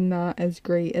probably not as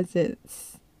great as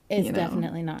it's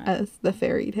Definitely not. as the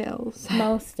fairy tales.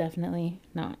 Most definitely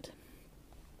not.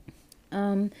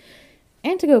 And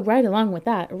to go right along with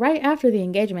that, right after the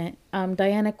engagement,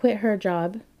 Diana quit her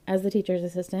job as the teacher's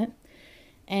assistant,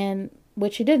 and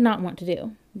which she did not want to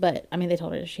do, but I mean they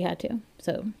told her she had to,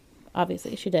 so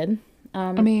obviously she did.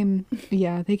 I mean,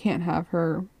 yeah, they can't have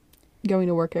her going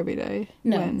to work every day.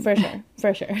 No, for sure,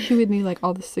 for sure. She would need like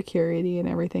all the security and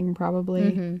everything probably.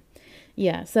 Mm-hmm.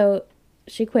 Yeah, so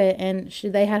she quit, and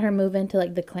they had her move into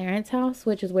like the Clarence house,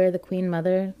 which is where the Queen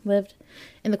Mother lived,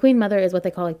 and the Queen Mother is what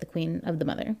they call like the Queen of the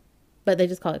Mother, but they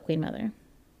just call it Queen Mother.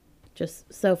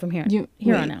 Just so from here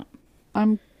on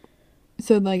out.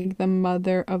 So like the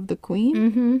mother of the queen?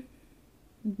 Mm-hmm.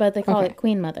 But they call it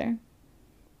Queen Mother.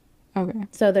 Okay.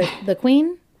 So there's the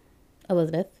Queen,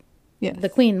 Elizabeth. Yes. The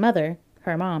Queen Mother,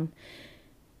 her mom,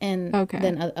 and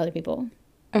then other people.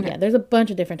 Okay. Yeah, there's a bunch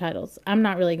of different titles. I'm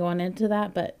not really going into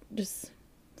that, but just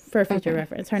for future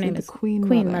reference, her name is Queen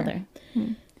Mother.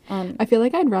 I feel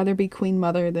like I'd rather be Queen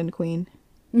Mother than Queen.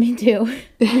 Me too.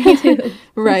 Me too.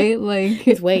 Right? Like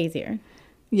it's way easier.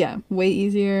 Yeah, way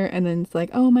easier. And then it's like,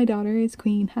 oh, my daughter is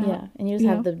queen. Yeah, and you just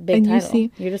have the big title.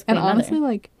 You're just Queen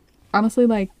Mother. Honestly,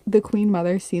 like the Queen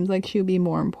Mother seems like she would be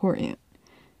more important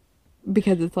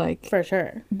because it's like for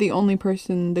sure the only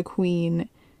person the Queen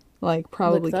like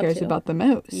probably cares about the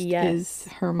most is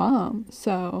her mom.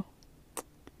 So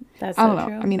that's I don't know.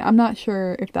 True. I mean, I'm not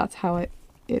sure if that's how it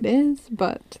is,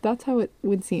 but that's how it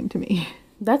would seem to me.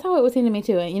 That's how it would seem to me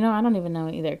too. You know, I don't even know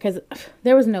either because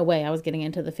there was no way I was getting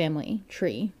into the family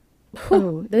tree.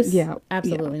 Oh,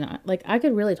 absolutely not. Like I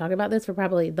could really talk about this for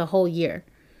probably the whole year.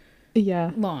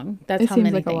 Yeah, long. That's how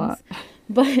many things. A lot.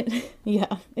 But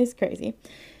yeah, it's crazy.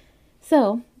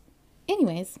 So,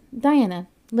 anyways, Diana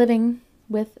living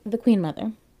with the Queen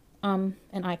Mother, an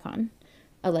icon,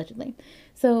 allegedly.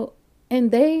 So,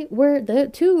 and they were the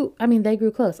two. I mean, they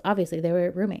grew close. Obviously, they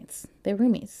were roommates. They were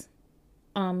roomies.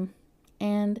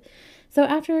 And so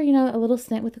after, a little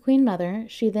stint with the Queen Mother,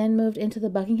 she then moved into the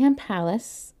Buckingham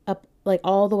Palace up, like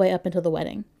all the way up until the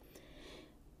wedding.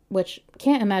 Which,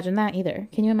 can't imagine that either.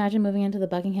 Can you imagine moving into the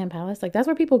Buckingham Palace? Like, that's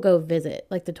where people go visit,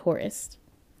 like the tourists.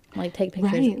 Like, take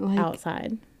pictures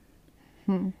outside.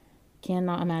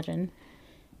 Cannot imagine.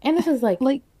 And this is, like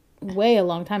way a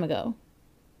long time ago.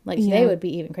 Like, today would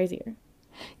be even crazier.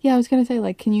 Yeah, I was going to say,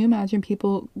 like, can you imagine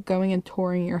people going and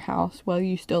touring your house while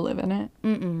you still live in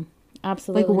it?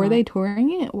 Absolutely Like, were they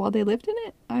touring it while they lived in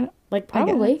it?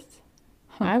 Probably.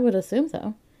 I would assume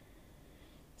so.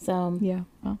 So. Yeah.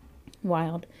 Well.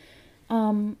 Wild.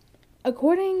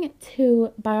 According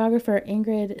to biographer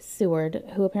Ingrid Seward,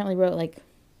 who apparently wrote, like,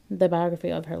 the biography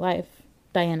of her life,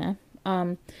 Diana,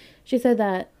 she said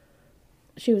that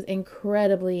she was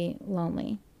incredibly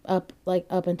lonely up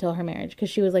until her marriage because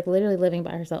she was, like, literally living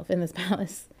by herself in this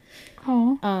palace.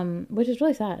 Oh. Which is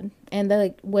really sad. And they,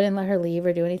 like, wouldn't let her leave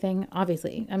or do anything.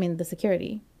 Obviously. I mean, the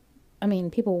security. I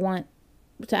mean, people want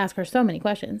to ask her so many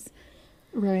questions.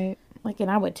 Right. Like,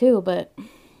 and I would too, but,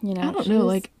 I don't know,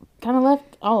 like, kind of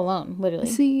left all alone, literally.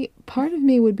 See, part of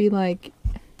me would be like,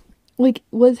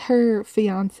 was her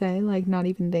fiance, like, not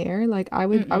even there? Like, I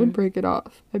would break it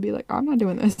off. I'd be like, I'm not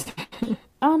doing this.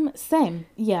 Same.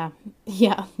 Yeah.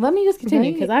 Let me just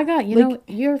continue, because I got,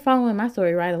 you're following my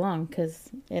story right along, because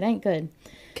it ain't good.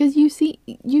 Because you see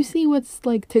what's,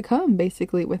 like, to come,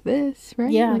 basically, with this,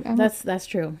 right? Yeah, like, that's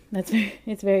true.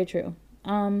 It's very true.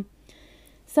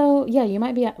 So, yeah, you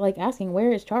might be, like, asking,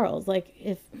 where is Charles? Like,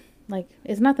 if, like,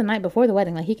 it's not the night before the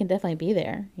wedding. Like, he can definitely be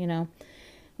there,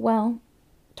 Well,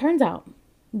 turns out,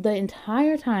 the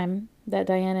entire time that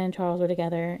Diana and Charles were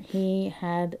together, he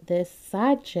had this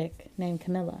side chick named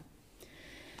Camilla.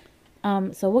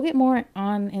 So we'll get more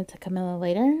on into Camilla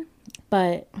later,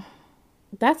 but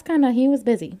that's he was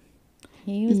busy.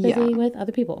 He was busy with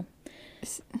other people.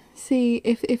 See,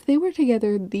 if they were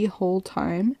together the whole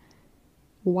time,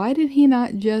 why did he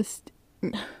not just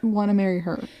want to marry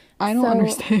her? I don't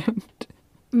understand.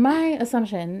 My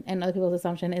assumption, and other people's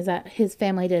assumption, is that his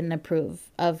family didn't approve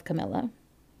of Camilla.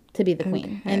 to be the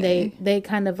queen. And they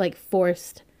kind of like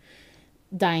forced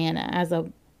Diana as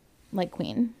a like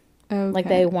queen. Okay. Like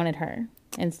they wanted her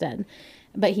instead,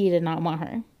 but he did not want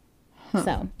her.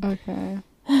 So okay.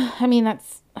 I mean,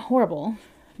 that's horrible,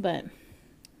 but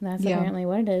that's apparently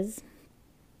what it is.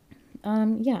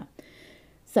 Yeah.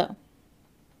 So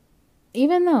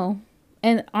even though,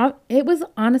 and it was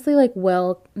honestly like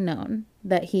well known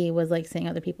that he was like seeing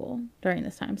other people during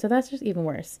this time. So that's just even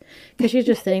worse because she's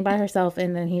just sitting by herself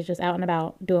and then he's just out and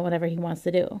about doing whatever he wants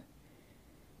to do.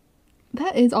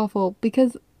 That is awful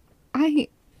because I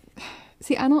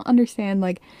don't understand,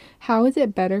 like, how is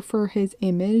it better for his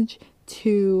image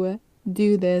to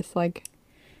do this, like,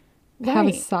 have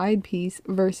a side piece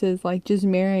versus, like, just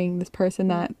marrying this person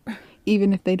that,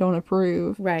 even if they don't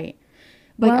approve. Right.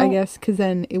 Like, I guess, because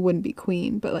then it wouldn't be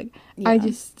queen, but, like,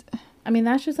 I mean,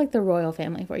 that's just, like, the royal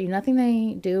family for you. Nothing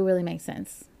they do really makes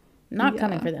sense. Not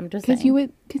coming for them, just saying.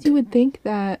 Because you would think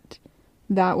that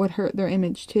would hurt their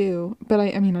image, too. But,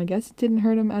 I mean, I guess it didn't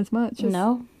hurt them as much.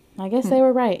 No. I guess they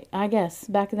were right, I guess,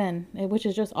 back then, which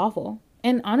is just awful.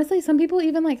 And honestly, some people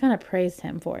even, like, kind of praised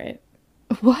him for it.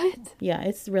 What? Yeah,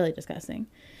 it's really disgusting.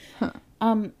 Huh.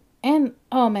 And,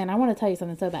 oh, man, I want to tell you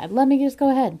something so bad. Let me just go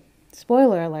ahead.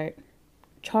 Spoiler alert.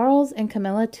 Charles and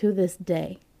Camilla, to this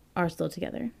day, are still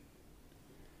together.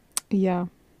 Yeah.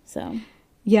 So.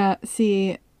 Yeah,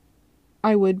 see,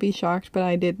 I would be shocked, but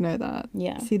I did know that.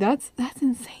 Yeah. See, that's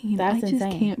insane. I just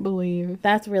can't believe.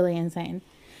 That's really insane.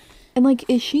 And, like,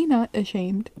 is she not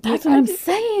ashamed? That's what I'm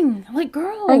saying. Like,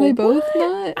 girl. Are they both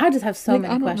not? I just have so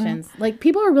many questions. Know. Like,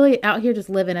 people are really out here just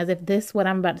living as if this, what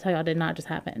I'm about to tell y'all, did not just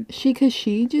happen. She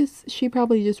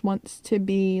probably just wants to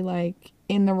be, like,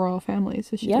 in the royal family,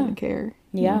 so she doesn't care.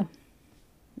 Yeah.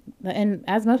 And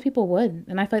as most people would.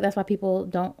 And I feel like that's why people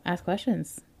don't ask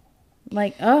questions.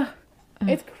 Like,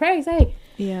 it's crazy.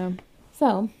 Yeah.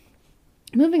 So,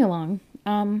 moving along,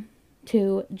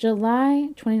 to July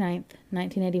 29th,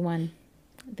 1981.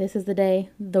 This is the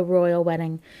day, the royal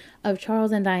wedding of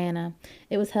Charles and Diana.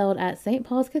 It was held at St.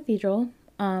 Paul's Cathedral,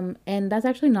 and that's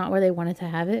actually not where they wanted to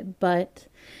have it, but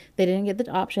they didn't get the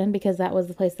option because that was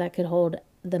the place that could hold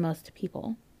the most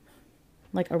people,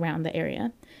 like around the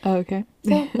area. Oh, okay.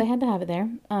 So they had to have it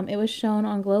there. It was shown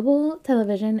on global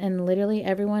television, and literally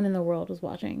everyone in the world was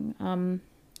watching.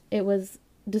 It was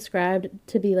described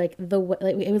to be like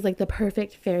it was like the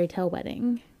perfect fairy tale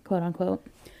wedding, quote unquote.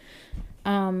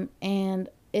 And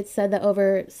it said that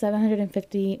over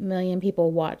 750 million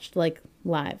people watched like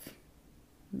live.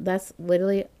 That's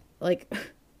literally like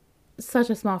such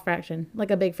a small fraction,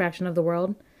 like a big fraction of the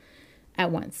world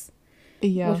at once.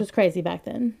 Yeah. Which was crazy back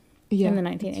then. Yeah. In the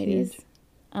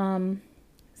 1980s.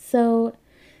 So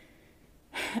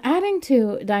adding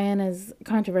to Diana's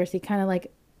controversy, kind of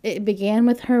like it began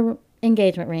with her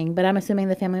engagement ring, but I'm assuming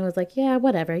the family was like, yeah,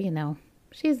 whatever, you know,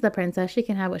 she's the princess, she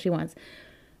can have what she wants.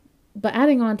 But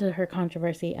adding on to her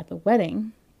controversy at the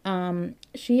wedding,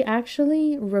 she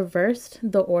actually reversed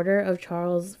the order of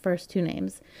Charles' first two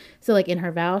names. So like in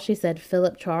her vow, she said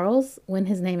Philip Charles when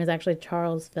his name is actually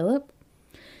Charles Philip.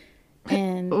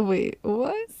 And wait,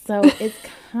 what? So it's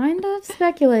kind of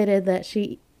speculated that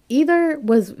she either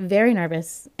was very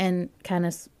nervous and kind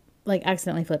of like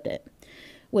accidentally flipped it,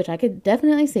 which I could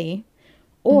definitely see,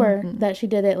 or that she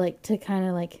did it like to kind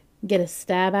of like get a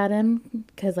stab at him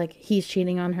because like he's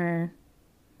cheating on her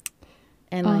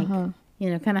and like, you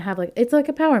know, kind of have like, it's like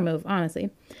a power move, honestly.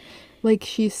 Like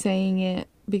she's saying it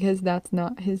because that's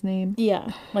not his name.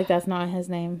 Yeah, like that's not his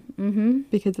name. Mm-hmm.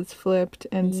 Because it's flipped,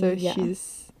 and so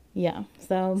she's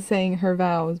so saying her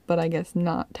vows, but I guess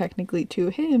not technically to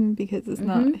him because it's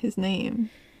not his name.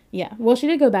 Yeah, well, she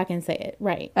did go back and say it,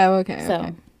 right? Oh, okay.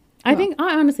 So okay.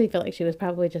 I honestly feel like she was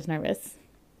probably just nervous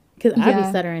because I'd be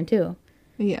stuttering too.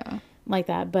 Yeah, like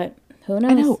that, but who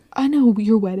knows? I know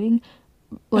your wedding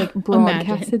like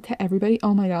broadcasted to everybody.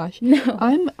 Oh my gosh. No.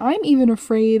 I'm even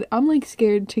afraid. I'm like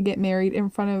scared to get married in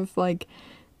front of like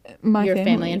my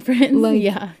family and friends. Like,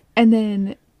 yeah. And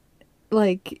then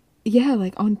like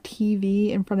like on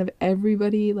TV in front of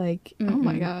everybody, like oh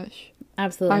my gosh.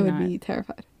 Absolutely I would be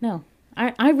terrified. No.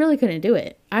 I really couldn't do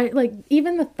it. I like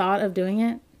even the thought of doing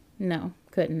it, no,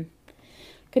 couldn't.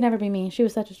 Could never be me. She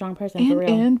was such a strong person, for real.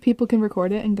 And people can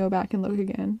record it and go back and look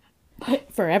again.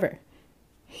 Forever.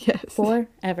 Yes.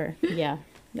 Forever. Yeah.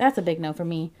 That's a big no for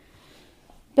me.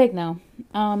 Big no.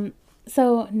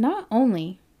 So not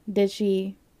only did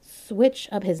she switch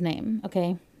up his name,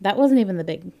 okay? That wasn't even the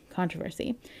big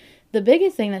controversy. The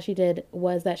biggest thing that she did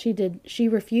was that she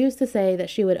refused to say that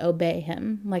she would obey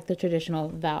him, like the traditional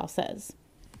vow says.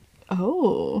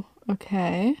 Oh,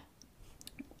 okay.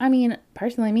 I mean,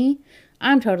 personally,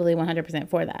 I'm totally 100%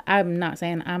 for that. I'm not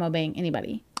saying I'm obeying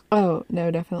anybody. Oh,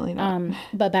 no, definitely not.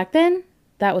 But back then,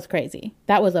 that was crazy.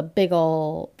 That was a big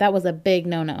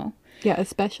no-no. Yeah,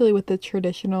 especially with the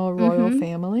traditional royal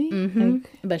family. Like,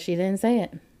 But she didn't say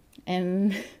it.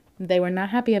 And they were not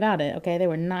happy about it, okay? They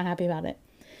were not happy about it.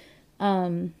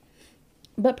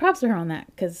 But props to her on that,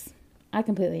 because I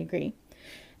completely agree.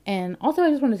 And also,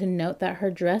 I just wanted to note that her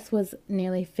dress was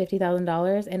nearly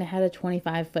 $50,000 and it had a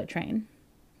 25-foot train.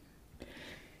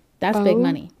 That's big oh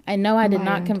money. I know I did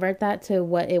not my. convert that to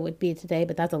what it would be today,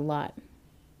 but that's a lot.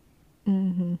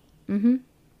 Mm-hmm. And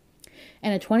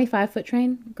a 25-foot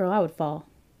train, girl, I would fall.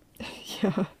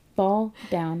 Yeah. Fall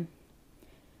down.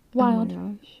 Oh my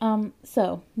Wild. gosh.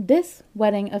 So this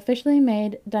wedding officially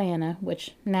made Diana,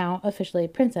 which now officially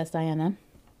Princess Diana,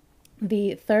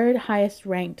 the third highest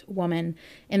ranked woman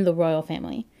in the royal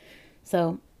family.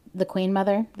 So the Queen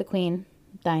Mother, the Queen,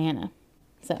 Diana.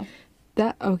 So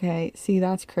Okay, see,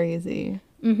 that's crazy.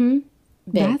 big.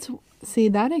 That's See,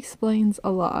 that explains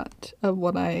a lot of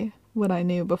what I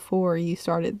knew before you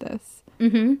started this.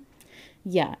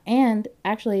 Yeah, and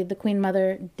actually the Queen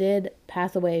Mother did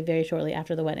pass away very shortly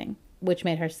after the wedding, which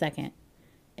made her second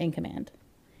in command.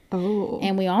 Oh.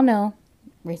 And we all know,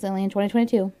 recently in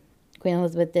 2022, Queen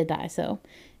Elizabeth did die. So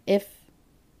if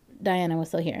Diana was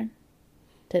still here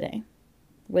today,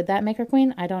 would that make her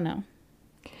queen? I don't know.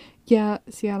 Yeah,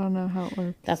 see, I don't know how it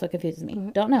works. That's what confuses me.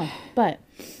 But Don't know. But,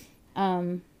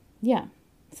 yeah.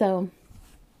 So,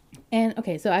 and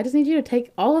okay, so I just need you to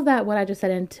take all of that, what I just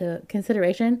said, into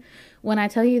consideration when I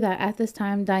tell you that at this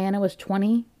time, Diana was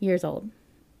 20 years old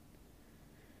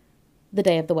the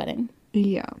day of the wedding.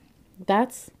 yeah.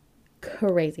 That's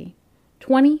crazy.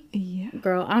 20? Yeah.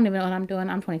 Girl, I don't even know what I'm doing.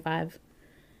 I'm 25.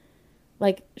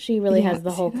 Like, she really Yeah, has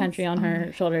the see, whole country on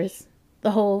her shoulders.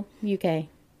 The whole UK.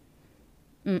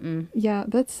 Yeah,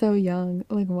 that's so young.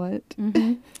 Like, what?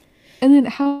 And then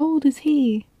how old is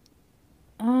he?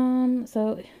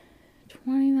 So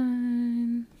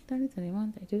 29, 30,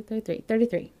 31, 32, 33.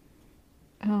 33.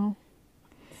 Oh.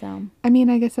 So, I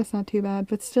mean, I guess that's not too bad,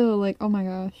 but still, like, oh my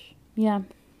gosh. yeah,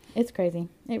 it's crazy.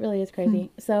 It really is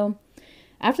crazy. So,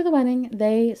 after the wedding,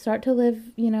 they start to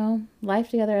live, life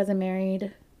together as a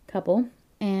married couple.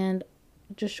 And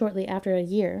just shortly after a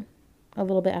year, a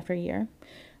little bit after a year,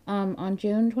 on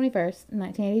June 21st,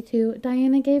 1982,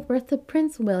 Diana gave birth to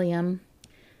Prince William.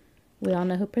 We all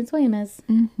know who Prince William is.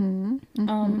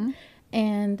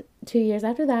 And 2 years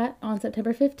after that, on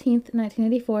September 15th,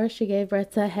 1984, she gave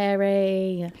birth to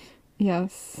Harry.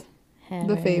 Yes. Harry.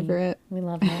 The favorite. We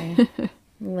love Harry.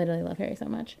 We literally love Harry so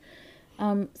much.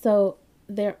 So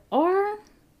there are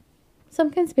some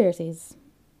conspiracies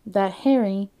that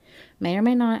Harry may or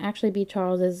may not actually be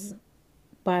Charles's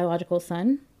biological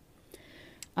son.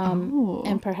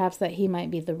 And perhaps that he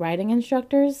might be the writing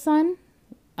instructor's son.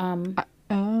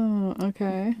 Oh,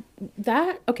 okay.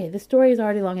 The story is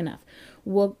already long enough.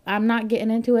 Well, I'm not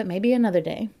getting into it. Maybe another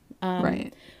day.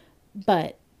 Right.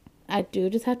 But I do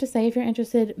just have to say, if you're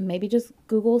interested, maybe just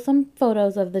Google some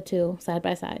photos of the two side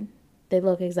by side. They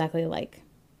look exactly alike.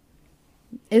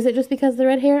 Is it just because of the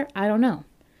red hair? I don't know.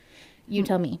 You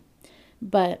tell me.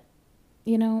 But,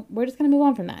 we're just going to move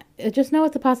on from that. Just know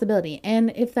it's a possibility.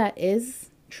 And if that is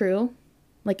true,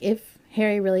 like if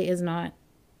Harry really is not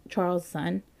Charles'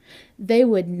 son, they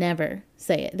would never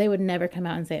say it. They would never come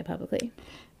out and say it publicly.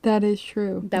 That is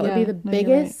true. That would be the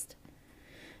biggest,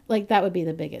 that would be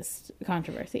the biggest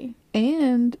controversy.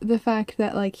 And the fact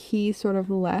that, like, he sort of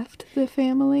left the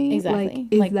family. Exactly.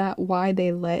 Like, is that why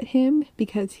they let him?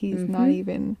 Because he's not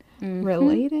even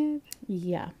related?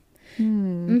 Yeah.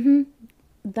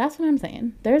 That's what I'm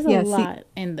saying. There's a lot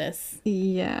in this.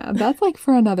 Yeah, that's like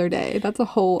for another day. That's a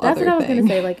whole other thing. That's what I was going to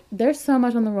say. Like, there's so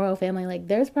much on the royal family. Like,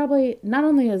 there's probably, not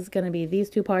only is going to be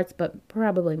these two parts, but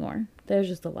probably more. There's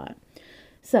just a lot.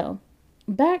 So,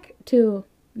 back to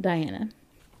Diana.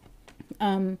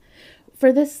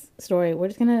 For this story, we're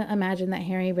just going to imagine that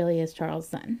Harry really is Charles'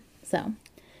 son. So,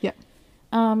 yeah.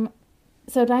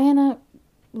 So Diana,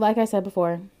 like I said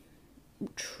before,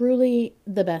 truly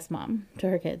the best mom to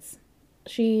her kids.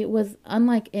 She was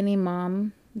unlike any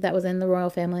mom that was in the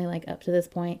royal family, like up to this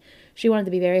point. She wanted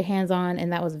to be very hands-on,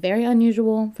 and that was very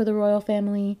unusual for the royal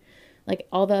family. Like,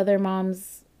 all the other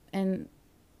moms and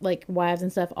like wives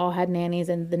and stuff all had nannies,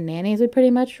 and the nannies would pretty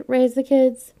much raise the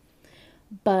kids.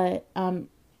 But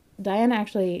Diana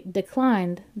actually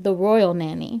declined the royal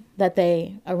nanny that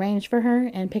they arranged for her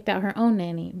and picked out her own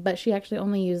nanny. But she actually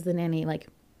only used the nanny like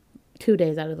 2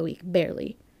 days out of the week,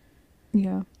 barely.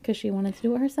 Yeah. Because she wanted to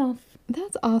do it herself.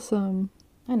 That's awesome.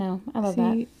 I know. I love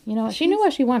that. You know, she knew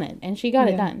what she wanted, and she got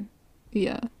it done.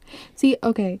 Yeah. See,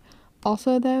 okay.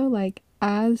 Also, though, like,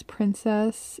 as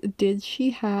princess, did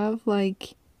she have,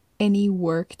 like, any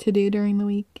work to do during the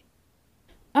week?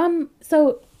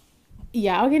 So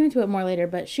yeah, I'll get into it more later,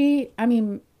 but I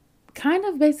mean, kind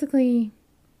of basically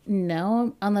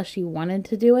no, unless she wanted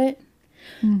to do it.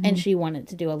 And she wanted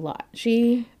to do a lot.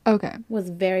 She Okay.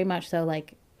 was very much so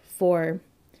like for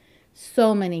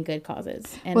so many good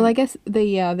causes. And Well, I guess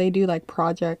they do like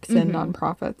projects and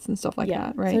nonprofits and stuff like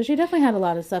that, right? So she definitely had a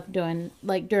lot of stuff doing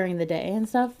like during the day and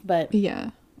stuff, but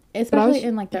Yeah. especially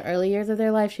in like the early years of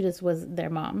their life, she just was their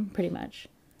mom pretty much.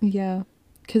 Yeah.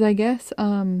 Cuz I guess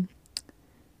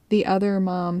the other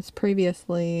moms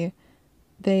previously,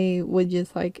 they would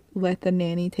just like let the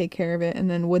nanny take care of it, and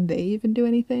then would they even do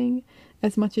anything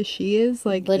as much as she is?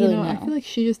 Like, Literally I no. feel like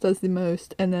she just does the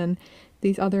most, and then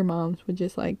these other moms would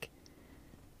just like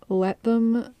let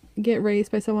them get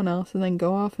raised by someone else and then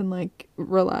go off and like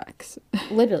relax.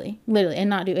 Literally, and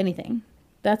not do anything.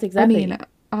 That's I exactly. mean,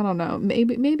 I don't know.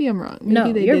 Maybe I'm wrong. Maybe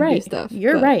No, they you're did right. do stuff.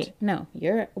 You're but... right. No,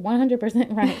 you're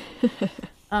 100% right.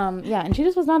 Yeah, and she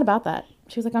just was not about that.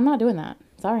 She was like, I'm not doing that.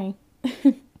 Sorry.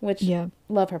 Which,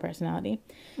 love her personality.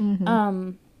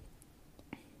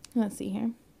 Let's see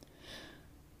here.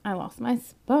 I lost my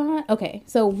spot. Okay,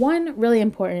 so one really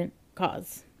important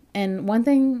cause, and one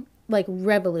thing like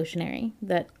revolutionary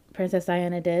that Princess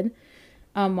Diana did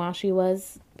while she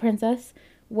was princess,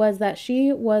 was that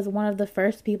she was one of the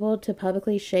first people to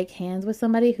publicly shake hands with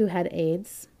somebody who had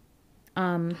AIDS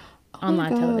on live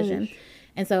television.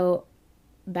 And so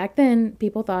back then,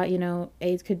 people thought,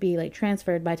 AIDS could be like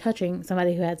transferred by touching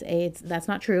somebody who has AIDS. That's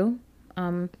not true.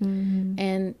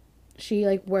 And she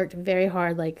like worked very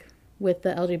hard like with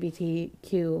the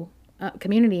LGBTQ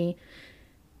community,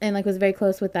 and like was very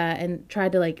close with that, and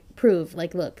tried to like prove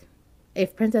like, look,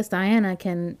 if Princess Diana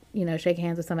can, shake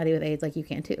hands with somebody with AIDS, like you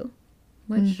can too.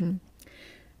 Which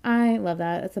I love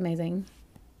that. That's amazing.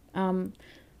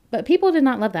 But people did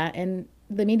not love that, and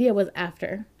the media was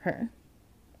after her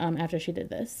after she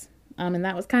did this. And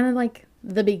that was kind of like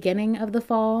the beginning of the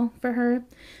fall for her.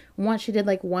 Once she did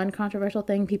like one controversial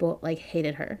thing, people like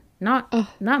hated her. Not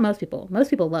most people. Most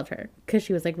people loved her because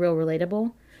she was like real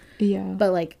relatable. Yeah.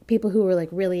 But like people who were like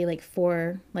really like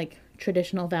for like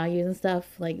traditional values and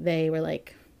stuff, like they were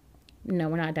like, no,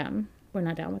 we're not down. We're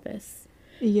not down with this.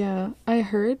 Yeah, I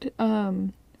heard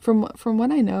from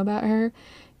what I know about her,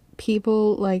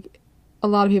 people like a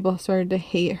lot of people started to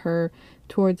hate her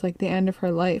towards like the end of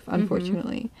her life,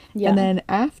 unfortunately. Yeah. And then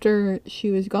after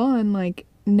she was gone, like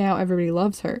now everybody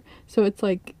loves her. So it's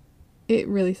like it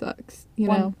really sucks, you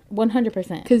know?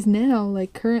 100%. Cuz now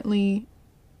like currently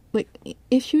like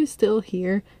if she was still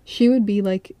here, she would be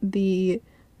like the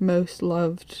most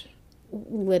loved,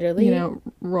 literally,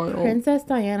 royal Princess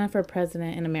Diana for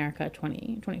president in America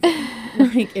 2024.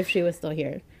 Like if she was still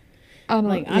here. I don't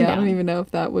like, I don't even know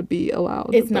if that would be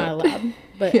allowed. It's not allowed.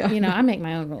 But I make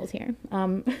my own rules here.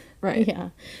 Right. Yeah.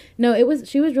 No,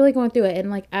 she was really going through it, and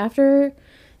like after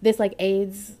this like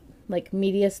AIDS like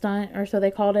media stunt, or so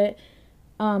they called it,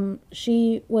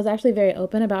 she was actually very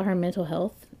open about her mental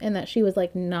health, and that she was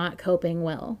like not coping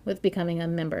well with becoming a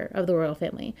member of the royal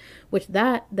family, which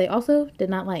that they also did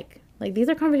not like. Like these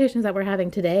are conversations that we're having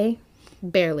today,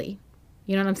 barely.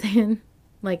 You know what I'm saying?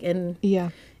 Like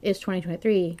it's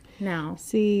 2023 now.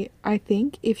 See, I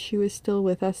think if she was still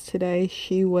with us today,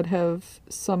 she would have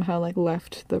somehow like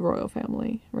left the royal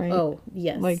family, right? Oh,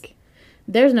 yes. Like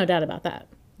there's no doubt about that.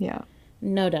 Yeah.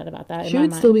 No doubt about that. She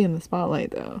would still be in the spotlight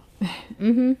though.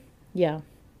 Yeah.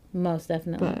 Most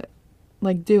definitely. But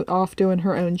like doing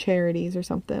her own charities or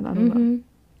something. I don't know.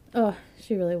 Oh,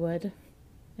 she really would.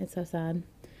 It's so sad.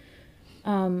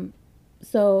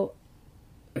 So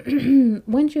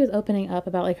when she was opening up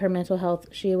about like her mental health,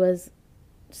 she was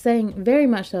saying very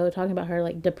much so, talking about her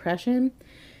like depression,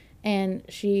 and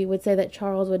she would say that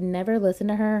Charles would never listen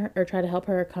to her or try to help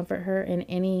her or comfort her in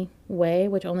any way,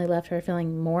 which only left her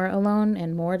feeling more alone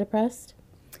and more depressed.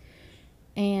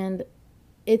 And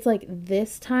it's like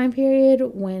this time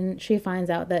period when she finds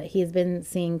out that he's been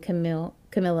seeing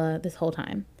Camilla this whole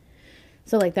time.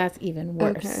 So like that's even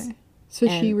worse. Okay. So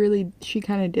she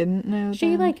kind of didn't know.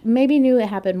 She like maybe knew it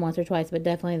happened once or twice, but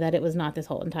definitely that it was not this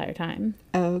whole entire time.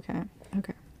 Oh, okay.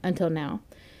 Until now.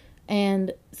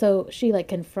 And so she like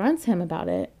confronts him about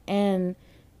it and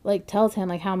like tells him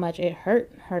like how much it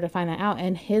hurt her to find that out.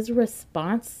 And his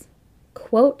response,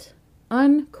 quote,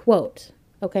 unquote,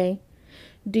 okay,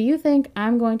 do you think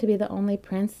I'm going to be the only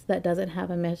prince that doesn't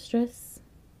have a mistress?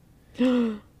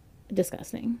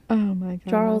 Disgusting. Oh my God.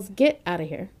 Charles, get out of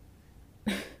here.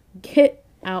 Get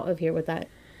out of here with that.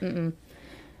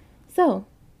 So,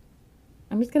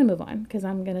 I'm just going to move on because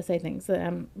I'm going to say things that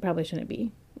I probably shouldn't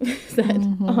be said.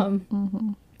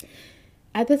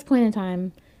 At this point in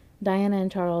time, Diana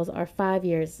and Charles are 5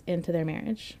 years into their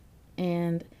marriage,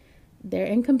 and their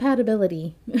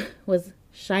incompatibility was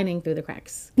shining through the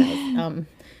cracks, guys.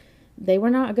 They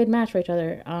were not a good match for each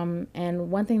other.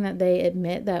 And one thing that they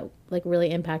admit that like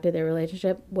really impacted their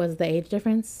relationship was the age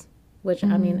difference, which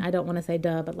I mean, I don't want to say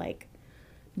duh, but like,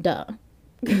 duh.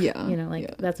 Yeah. You know, like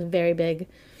yeah. that's a very big.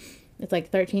 It's like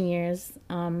 13 years.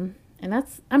 And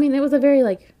that's, I mean, it was a very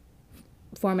like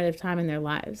formative time in their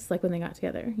lives, like when they got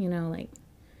together, you know, like,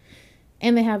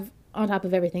 and they have on top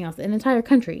of everything else an entire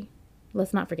country.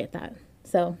 Let's not forget that.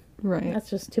 So Right. that's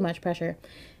just too much pressure.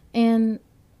 And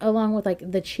along with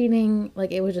like the cheating,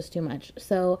 like it was just too much.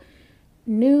 So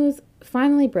news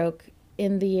finally broke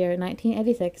in the year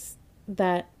 1986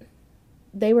 that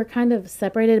they were kind of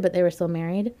separated, but they were still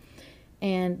married.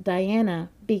 And Diana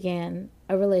began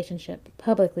a relationship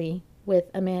publicly with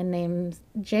a man named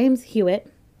James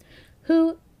Hewitt,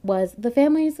 who was the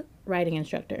family's writing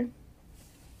instructor.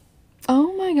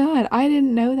 Oh my God, I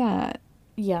didn't know that.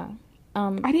 Yeah.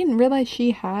 I didn't realize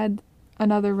she had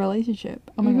another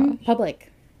relationship. Oh my gosh.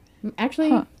 Public. Actually,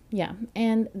 Huh. yeah.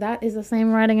 And that is the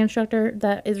same writing instructor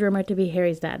that is rumored to be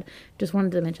Harry's dad. Just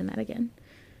wanted to mention that again,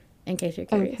 in case you're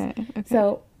curious. Okay.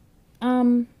 So,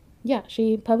 yeah,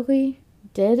 she publicly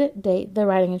did date the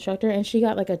writing instructor, and she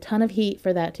got like a ton of heat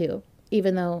for that too,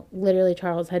 even though literally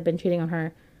Charles had been cheating on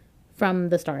her from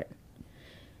the start.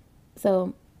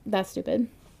 So that's stupid.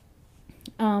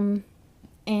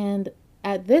 And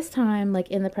at this time,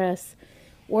 like in the press,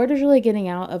 word is really getting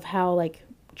out of how like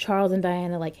Charles and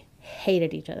Diana like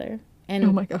hated each other. And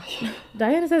Oh my gosh.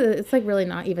 Diana said that it's like really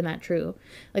not even that true.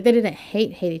 Like they didn't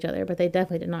hate each other, but they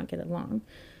definitely did not get along.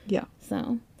 Yeah.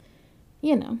 So,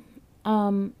 you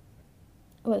know,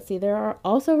 let's see. There are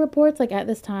also reports like at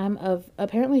this time of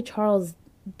apparently Charles'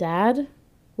 dad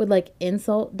would like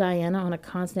insult Diana on a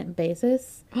constant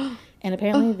basis, and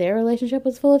apparently their relationship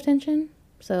was full of tension.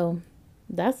 So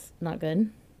that's not good.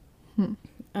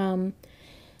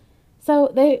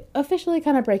 So they officially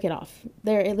kind of break it off.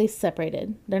 They're at least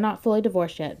separated. They're not fully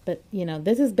divorced yet, but you know,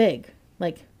 this is big.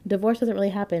 Like divorce doesn't really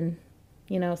happen,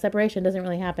 you know, separation doesn't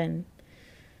really happen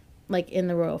like in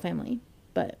the royal family,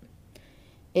 but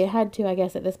it had to, I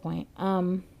guess, at this point.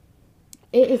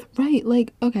 It is Right.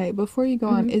 Like, okay, before you go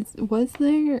on, was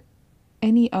there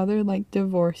any other like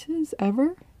divorces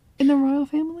ever in the royal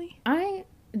family? I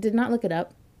did not look it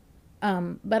up.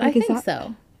 But Like, I think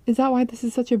so. Is that why this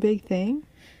is such a big thing?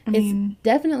 I mean,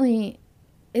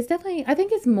 It's definitely, I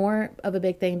think it's more of a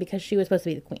big thing because she was supposed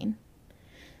to be the queen.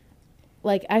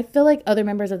 Like, I feel like other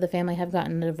members of the family have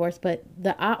gotten a divorce, but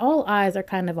all eyes are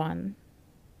kind of on,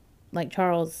 like,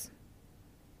 Charles,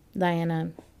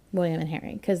 Diana, William, and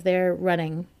Harry, because they're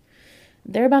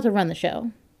about to run the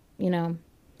show, you know?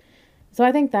 So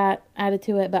I think that added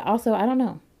to it, but also, I don't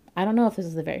know. I don't know if this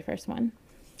is the very first one.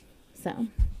 So,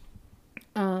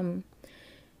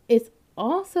 it's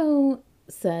also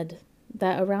said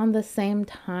that around the same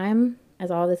time as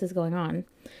all this is going on,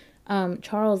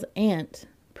 Charles' aunt,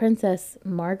 Princess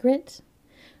Margaret,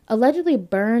 allegedly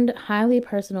burned highly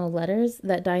personal letters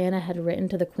that Diana had written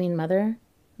to the Queen Mother,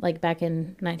 like back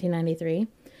in 1993.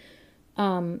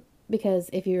 Because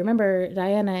if you remember,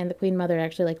 Diana and the Queen Mother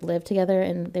actually like lived together,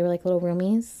 and they were like little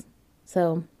roomies.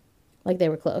 So, like they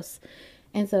were close.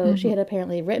 And so she had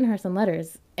apparently written her some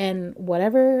letters, and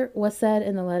whatever was said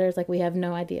in the letters, like we have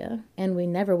no idea, and we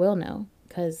never will know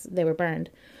because they were burned.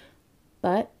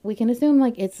 But we can assume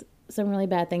like it's some really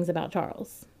bad things about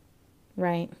Charles,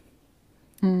 right?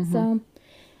 So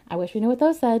I wish we knew what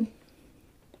those said,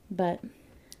 but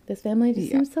this family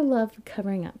just seems to love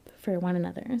covering up for one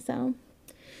another. So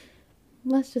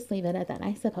let's just leave it at that,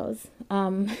 I suppose.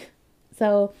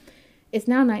 So it's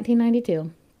now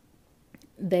 1992.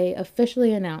 They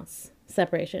officially announce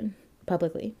separation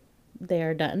publicly. They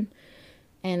are done.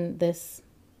 And this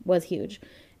was huge.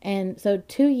 And so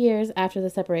 2 years after the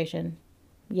separation,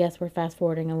 yes, we're fast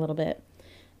forwarding a little bit,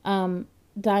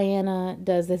 Diana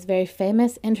does this very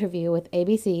famous interview with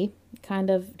ABC, kind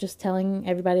of just telling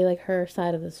everybody like her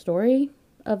side of the story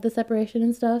of the separation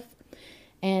and stuff.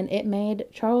 And it made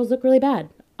Charles look really bad,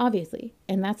 obviously.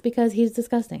 And that's because he's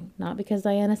disgusting, not because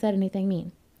Diana said anything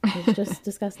mean. He's just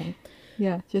disgusting.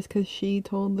 Yeah, just because she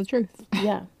told the truth.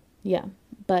 Yeah.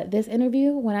 But this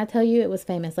interview, when I tell you it was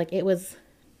famous, like it was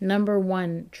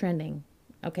 #1 trending.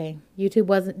 Okay,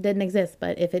 YouTube didn't exist,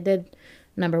 but if it did,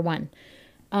 #1.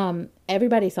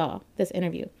 Everybody saw this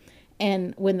interview,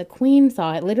 and when the Queen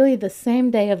saw it, literally the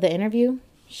same day of the interview,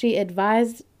 she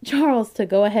advised Charles to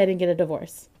go ahead and get a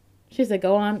divorce. She said,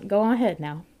 "Go on ahead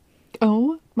now."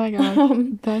 Oh my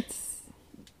gosh, that's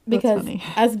Because funny.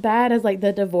 as bad as like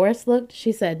the divorce looked,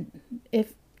 she said,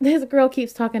 if this girl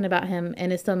keeps talking about him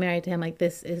and is still married to him. Like,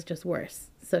 this is just worse.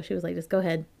 So she was like, just go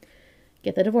ahead,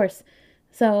 get the divorce.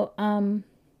 So,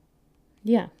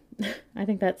 yeah, I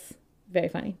think that's very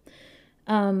funny.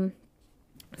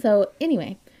 So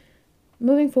anyway,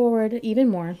 moving forward even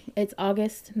more, it's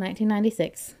August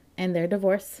 1996 and their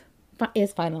divorce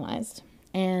is finalized.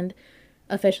 And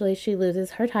officially she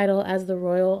loses her title as the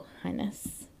Royal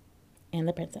Highness and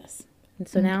the Princess. And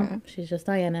so now she's just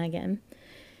Diana again.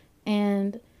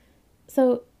 And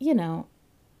so, you know,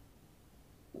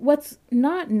 what's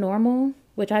not normal,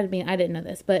 which I mean, I didn't know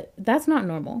this, but that's not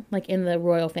normal, like in the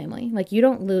royal family. Like, you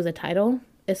don't lose a title,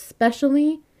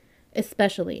 especially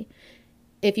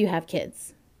if you have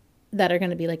kids that are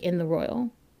going to be like in the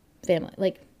royal family.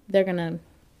 Like, they're going to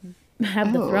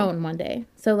have the throne one day.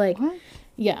 So like, what?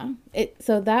 Yeah.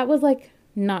 So that was like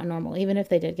not normal, even if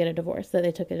they did get a divorce, that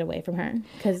they took it away from her.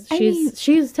 Because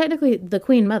she's technically the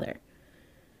queen mother,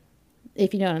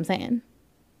 if you know what I'm saying.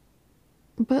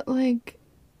 But like,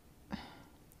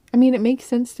 I mean, it makes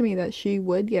sense to me that she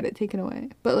would get it taken away.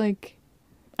 But like,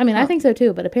 I mean, I think so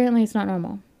too, but apparently it's not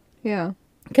normal. Yeah.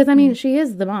 Because, I mean, she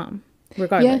is the mom,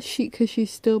 regardless. Yeah, because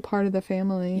she's still part of the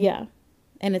family. Yeah.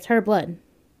 And it's her blood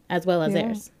as well as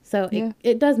theirs. So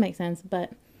it does make sense,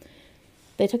 but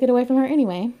they took it away from her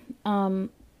anyway.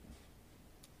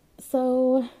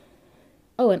 So,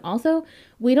 and also,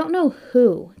 we don't know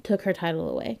who took her title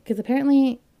away. Because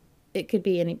apparently it could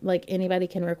be anybody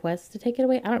can request to take it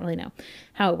away. I don't really know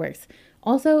how it works.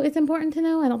 Also, it's important to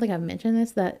know, I don't think I've mentioned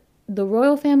this, that the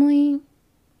royal family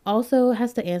also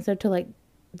has to answer to like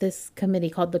this committee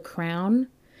called the Crown,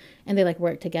 and they like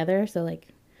work together. So like,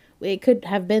 it could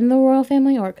have been the royal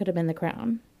family or it could have been the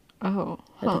Crown. Oh,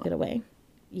 that took it away.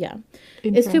 Yeah,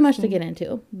 it's too much to get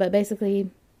into, but basically,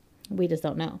 we just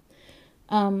don't know.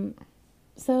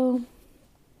 So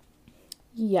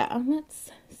yeah,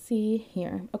 let's see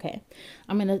here. Okay,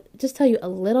 I'm gonna just tell you a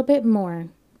little bit more,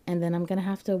 and then I'm gonna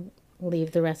have to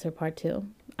leave the rest for part 2.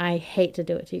 I hate to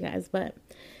do it to you guys, but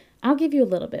I'll give you a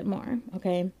little bit more,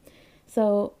 okay?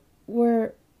 So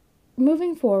we're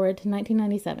moving forward to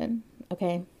 1997,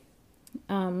 okay?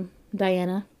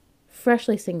 Diana,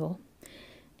 freshly single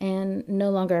and no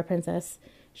longer a princess,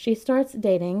 she starts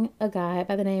dating a guy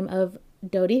by the name of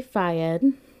Dodi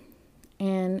Fayed.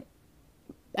 And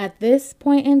at this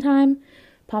point in time,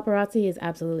 paparazzi is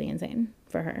absolutely insane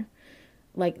for her.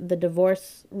 Like, the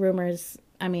divorce rumors,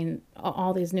 I mean,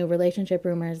 all these new relationship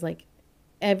rumors, like,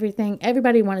 everything,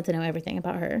 everybody wanted to know everything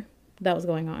about her that was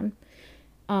going on.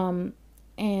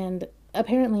 And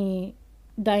apparently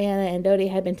Diana and Dodi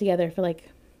had been together for like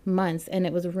months, and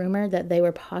it was rumored that they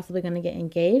were possibly going to get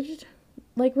engaged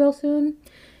like real soon.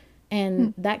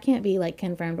 And that can't be like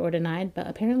confirmed or denied, but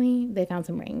apparently they found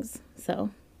some rings. So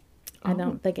I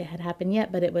don't think it had happened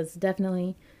yet, but it was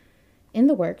definitely in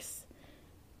the works.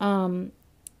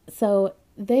 So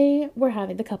they were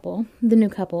having, the new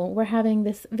couple, were having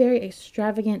this very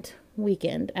extravagant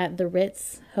weekend at the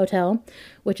Ritz Hotel,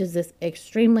 which is this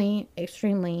extremely,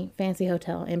 extremely fancy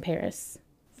hotel in Paris,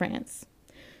 France.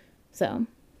 So,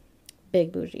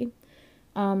 big bougie.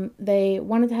 They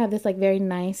wanted to have this like very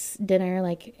nice dinner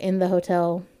like in the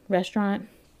hotel restaurant,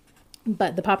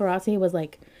 but the paparazzi was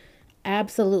like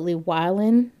absolutely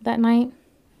wildin' that night,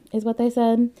 is what they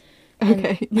said.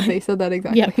 Okay, they said that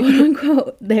exactly. Yeah, quote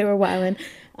unquote, they were wildin'.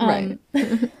 Right.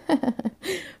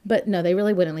 But no, they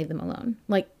really wouldn't leave them alone.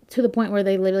 Like, to the point where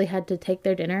they literally had to take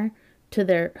their dinner to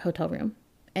their hotel room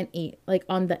and eat, like,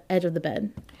 on the edge of the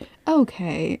bed.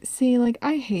 Okay. See, like,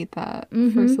 I hate that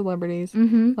for celebrities.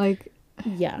 Mm-hmm. Like,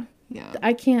 yeah.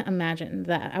 I can't imagine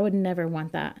that. I would never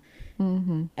want that.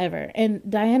 Ever. And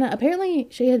Diana, apparently,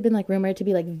 she had been, like, rumored to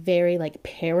be, like, very, like,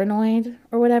 paranoid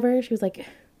or whatever. She was, like,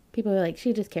 people were like,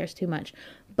 she just cares too much.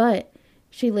 But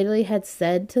she literally had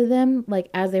said to them, like,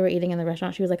 as they were eating in the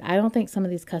restaurant, she was like, I don't think some of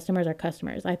these customers are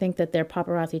customers. I think that they're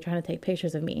paparazzi trying to take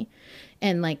pictures of me.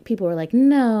 And, like, people were like,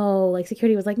 no. Like,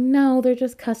 security was like, no, they're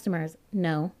just customers.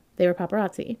 No, they were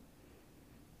paparazzi.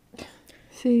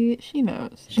 See, she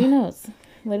knows. She knows.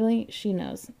 Literally, she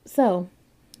knows. So,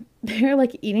 they're,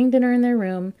 like, eating dinner in their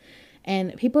room.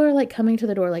 And people are, like, coming to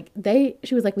the door. Like,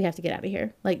 she was like, we have to get out of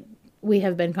here. Like, we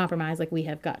have been compromised. Like, we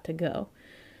have got to go.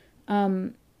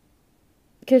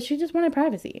 Because she just wanted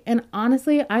privacy. And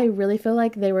honestly, I really feel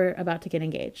like they were about to get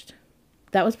engaged.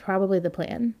 That was probably the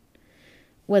plan.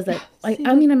 Was that, like, see,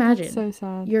 I mean, imagine. So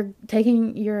sad. You're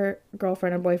taking your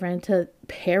girlfriend or boyfriend to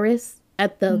Paris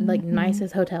at the, like,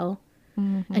 nicest hotel.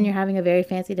 And you're having a very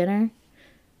fancy dinner.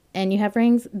 And you have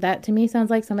rings. That, to me, sounds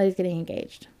like somebody's getting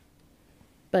engaged.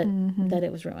 But that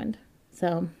it was ruined.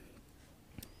 So,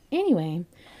 anyway,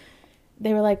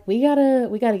 they were like, we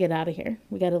gotta get out of here.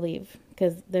 We gotta leave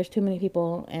because there's too many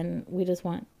people and we just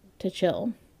want to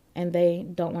chill, and they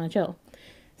don't want to chill.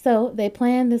 So they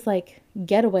planned this like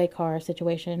getaway car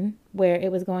situation where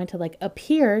it was going to like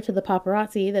appear to the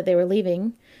paparazzi that they were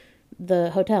leaving the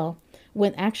hotel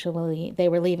when actually they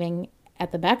were leaving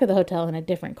at the back of the hotel in a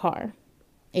different car,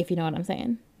 if you know what I'm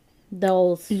saying. The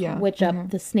old switch up,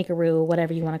 the sneakeroo,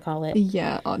 whatever you want to call it.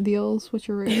 Yeah, the old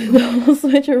switcheroo. The old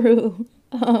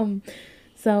switcheroo.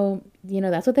 So,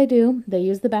 that's what they do. They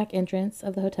use the back entrance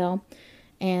of the hotel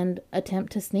and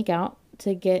attempt to sneak out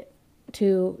to get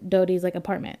to Dodie's like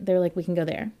apartment. They're like, we can go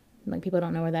there. Like, people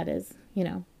don't know where that is,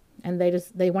 And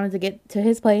they wanted to get to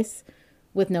his place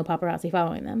with no paparazzi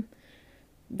following them.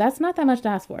 That's not that much to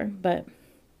ask for, but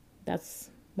that's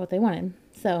what they wanted.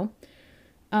 So,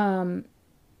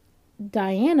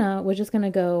 Diana was just going to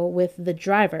go with the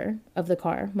driver of the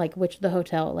car, like, which the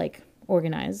hotel, like,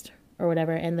 organized or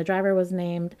whatever. And the driver was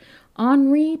named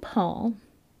Henri Paul,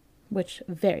 which,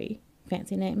 very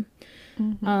fancy name.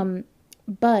 Mm-hmm.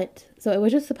 But, so it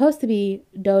was just supposed to be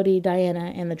Dodie,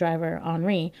 Diana, and the driver,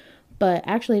 Henri. But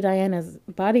actually, Diana's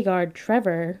bodyguard,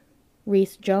 Trevor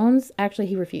Reese Jones, actually,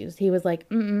 he refused. He was like,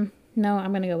 no,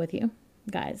 I'm going to go with you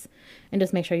guys and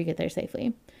just make sure you get there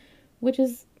safely, which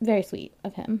is very sweet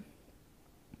of him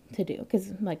to do.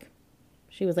 Because, like,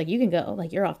 she was like, you can go.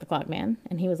 Like, you're off the clock, man.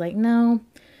 And he was like, no,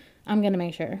 I'm going to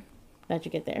make sure that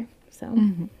you get there. So,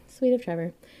 sweet of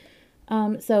Trevor.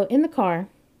 So, in the car,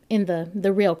 in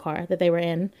the real car that they were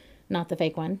in, not the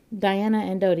fake one, Diana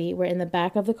and Dodie were in the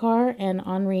back of the car, and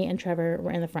Henri and Trevor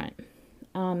were in the front.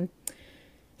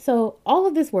 So all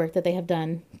of this work that they have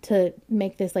done to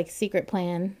make this like secret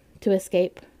plan to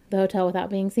escape the hotel without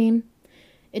being seen,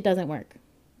 it doesn't work.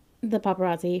 The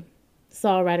paparazzi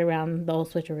saw right around the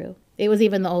old switcheroo. It was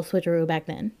even the old switcheroo back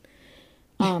then,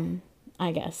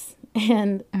 I guess.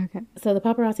 And so the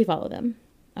paparazzi follow them.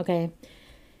 Okay.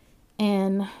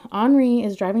 And Henri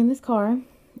is driving this car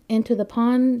into the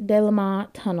Pont de la Mare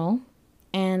tunnel.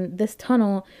 And this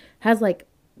tunnel has like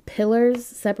pillars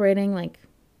separating like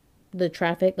the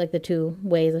traffic, like the two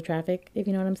ways of traffic, if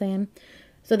you know what I'm saying.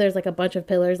 So there's like a bunch of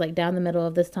pillars like down the middle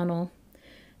of this tunnel.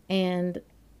 And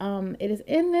it is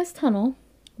in this tunnel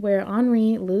where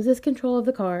Henri loses control of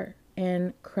the car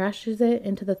and crashes it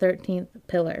into the 13th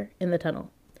pillar in the tunnel.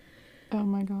 Oh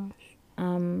my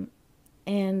gosh.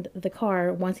 And the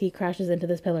car, once he crashes into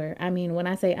this pillar, I mean, when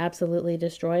I say absolutely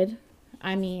destroyed,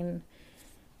 I mean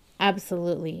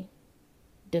absolutely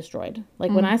destroyed.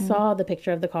 Like, when I saw the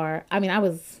picture of the car, I mean, I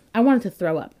wanted to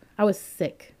throw up. I was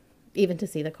sick even to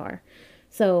see the car.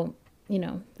 So,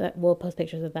 that we'll post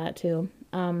pictures of that too.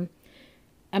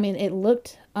 I mean, it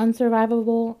looked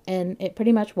unsurvivable, and it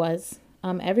pretty much was.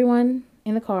 Everyone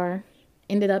in the car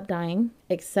ended up dying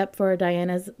except for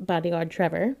Diana's bodyguard,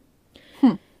 Trevor.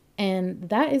 And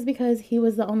that is because he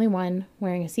was the only one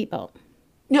wearing a seatbelt.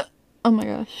 Yeah. Oh my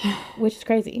gosh. Which is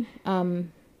crazy.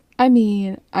 I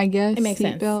mean, I guess it makes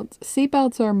sense.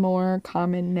 Seatbelts are more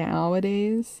common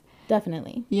nowadays.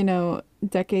 Definitely.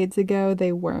 Decades ago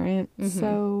they weren't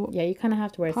so yeah, you kind of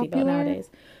have to wear a seatbelt nowadays.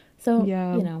 So,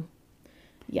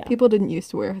 yeah. People didn't used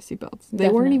to wear seatbelts. They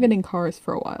weren't even in cars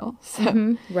for a while.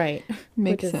 So right.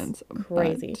 Makes sense.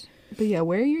 Crazy. But yeah,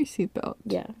 wear your seatbelt.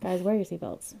 Yeah, guys, wear your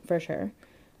seatbelts for sure.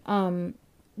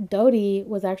 Dodie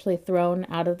was actually thrown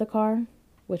out of the car,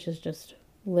 which is just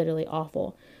literally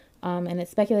awful. And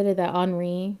it's speculated that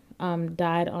Henri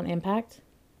died on impact.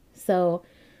 So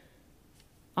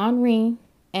Henri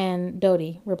and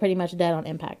Dodie were pretty much dead on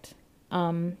impact.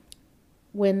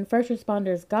 When first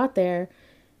responders got there,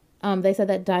 they said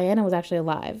that Diana was actually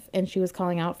alive and she was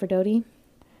calling out for Dodie.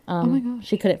 Oh my gosh.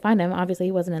 She couldn't find him. Obviously,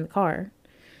 he wasn't in the car.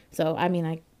 So, I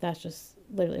mean, that's just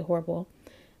literally horrible.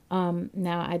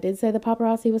 Now, I did say the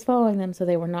paparazzi was following them, so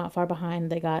they were not far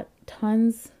behind. They got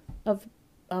tons of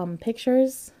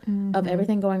pictures of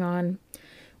everything going on,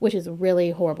 which is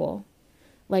really horrible.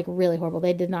 Like, really horrible.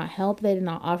 They did not help. They did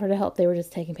not offer to help. They were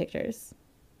just taking pictures.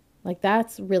 Like,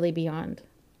 that's really beyond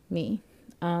me.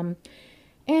 And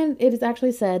it is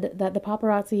actually said that the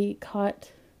paparazzi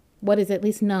caught what is at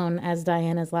least known as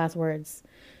Diana's last words.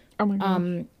 Oh my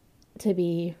gosh. To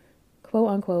be, quote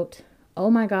unquote,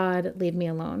 "Oh my God, leave me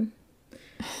alone,"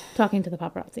 talking to the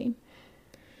paparazzi.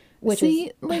 Which do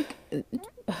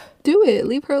it.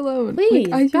 Leave her alone.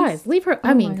 Please, guys, leave her.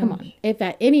 I mean, come on. If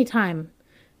at any time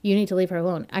you need to leave her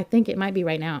alone, I think it might be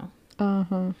right now.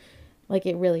 Like,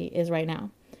 it really is right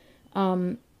now.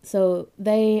 So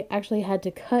they actually had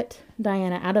to cut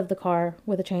Diana out of the car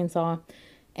with a chainsaw.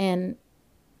 And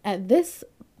at this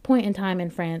point in time in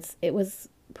France, it was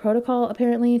protocol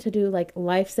apparently to do like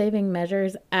life-saving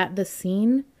measures at the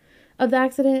scene of the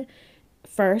accident.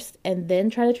 first and then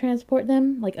try to transport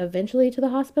them, like, eventually to the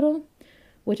hospital,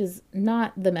 which is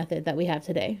not the method that we have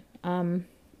today.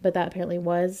 But that apparently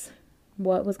was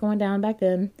what was going down back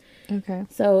then. Okay.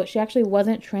 So she actually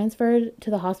wasn't transferred to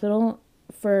the hospital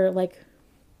for like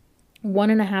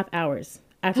 1.5 hours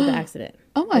after the accident.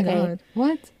 Oh my God.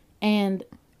 What? And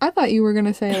I thought you were going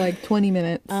to say like 20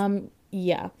 minutes.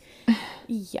 yeah.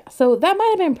 Yeah. So that might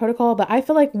have been protocol, but I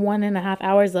feel like 1.5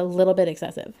 hours is a little bit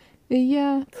excessive.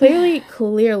 Yeah.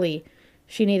 Clearly,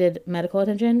 she needed medical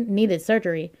attention, needed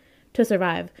surgery to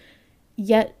survive.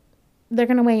 Yet they're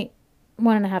going to wait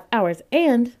 1.5 hours.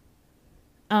 And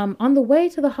on the way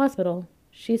to the hospital,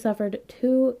 she suffered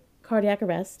 2 cardiac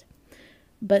arrests,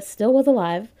 but still was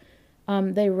alive.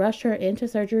 They rushed her into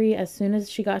surgery as soon as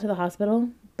she got to the hospital,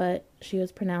 but she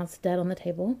was pronounced dead on the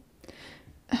table.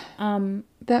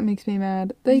 That makes me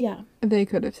mad. They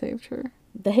could have saved her.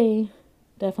 They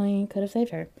definitely could have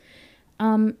saved her.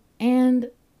 And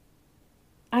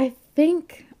I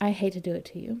think, I hate to do it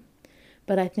to you,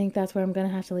 but I think that's where I'm going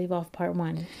to have to leave off part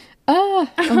 1. Oh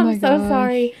my I'm so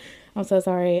sorry. I'm so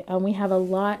sorry. We have a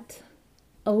lot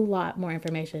more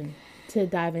information to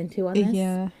dive into on this.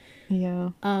 Yeah.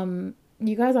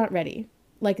 You guys aren't ready.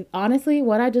 Like, honestly,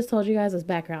 what I just told you guys was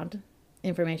background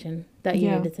information that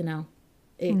you needed to know.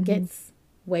 It gets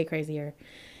way crazier.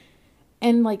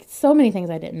 And, like, so many things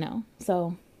I didn't know.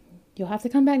 So, you'll have to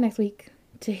come back next week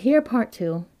to hear part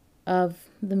 2 of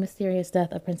the mysterious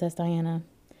death of Princess Diana.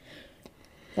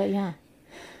 But, yeah.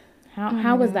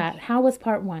 How was that? How was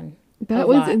part 1? That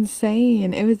was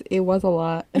insane. It was a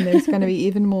lot. And there's going to be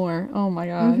even more. Oh, my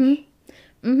gosh.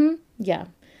 Yeah.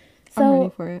 So, I'm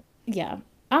ready for it. Yeah.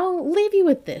 I'll leave you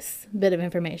with this bit of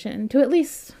information to at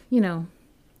least,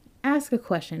 ask a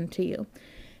question to you.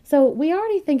 So we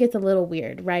already think it's a little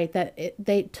weird, right? That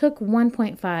they took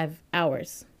 1.5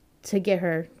 hours to get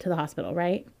her to the hospital,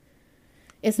 right?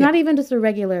 It's not even just a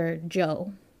regular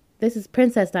Joe. This is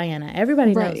Princess Diana.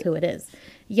 Everybody knows who it is.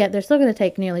 Yet they're still going to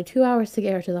take nearly 2 hours to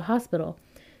get her to the hospital.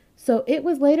 So it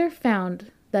was later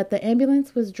found that the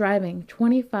ambulance was driving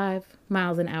 25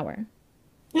 miles an hour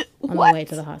on the way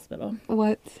to the hospital.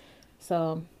 What?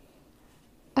 So,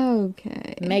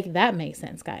 okay. Make that make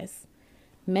sense, guys.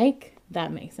 Make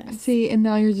that make sense. See, and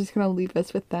now you're just going to leave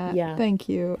us with that. Yeah. Thank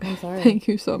you. I'm sorry. Thank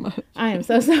you so much. I am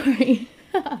so sorry.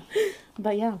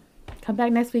 But yeah, come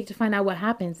back next week to find out what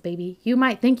happens, baby. You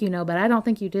might think you know, but I don't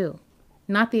think you do.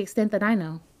 Not the extent that I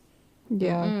know.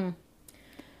 Yeah.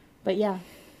 But yeah,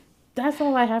 that's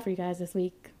all I have for you guys this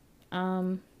week.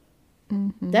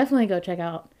 Definitely go check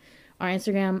out our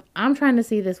Instagram. I'm trying to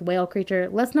see this whale creature.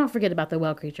 Let's not forget about the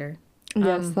whale creature.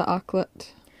 Yes, the Akhlut.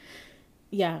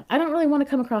 Yeah, I don't really want to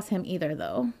come across him either,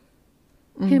 though.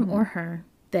 Him or her,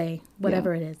 they,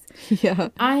 whatever it is. Yeah.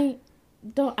 I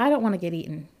don't want to get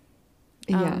eaten.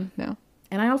 Yeah, no.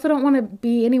 And I also don't want to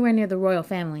be anywhere near the royal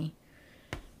family,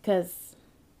 because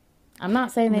I'm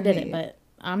not saying they did it, but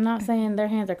I'm not saying their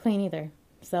hands are clean either.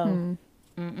 So,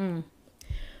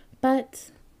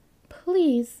 But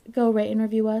please go rate and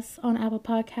review us on Apple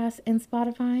Podcasts and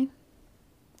Spotify.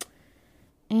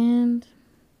 And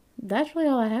that's really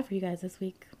all I have for you guys this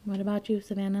week. What about you,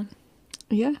 Savannah?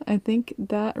 Yeah, I think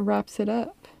that wraps it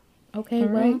up. Okay,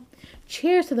 well,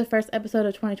 cheers to the first episode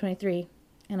of 2023.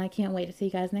 And I can't wait to see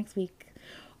you guys next week.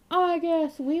 I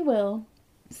guess we will.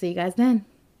 See you guys then.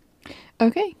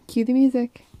 Okay, cue the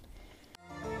music.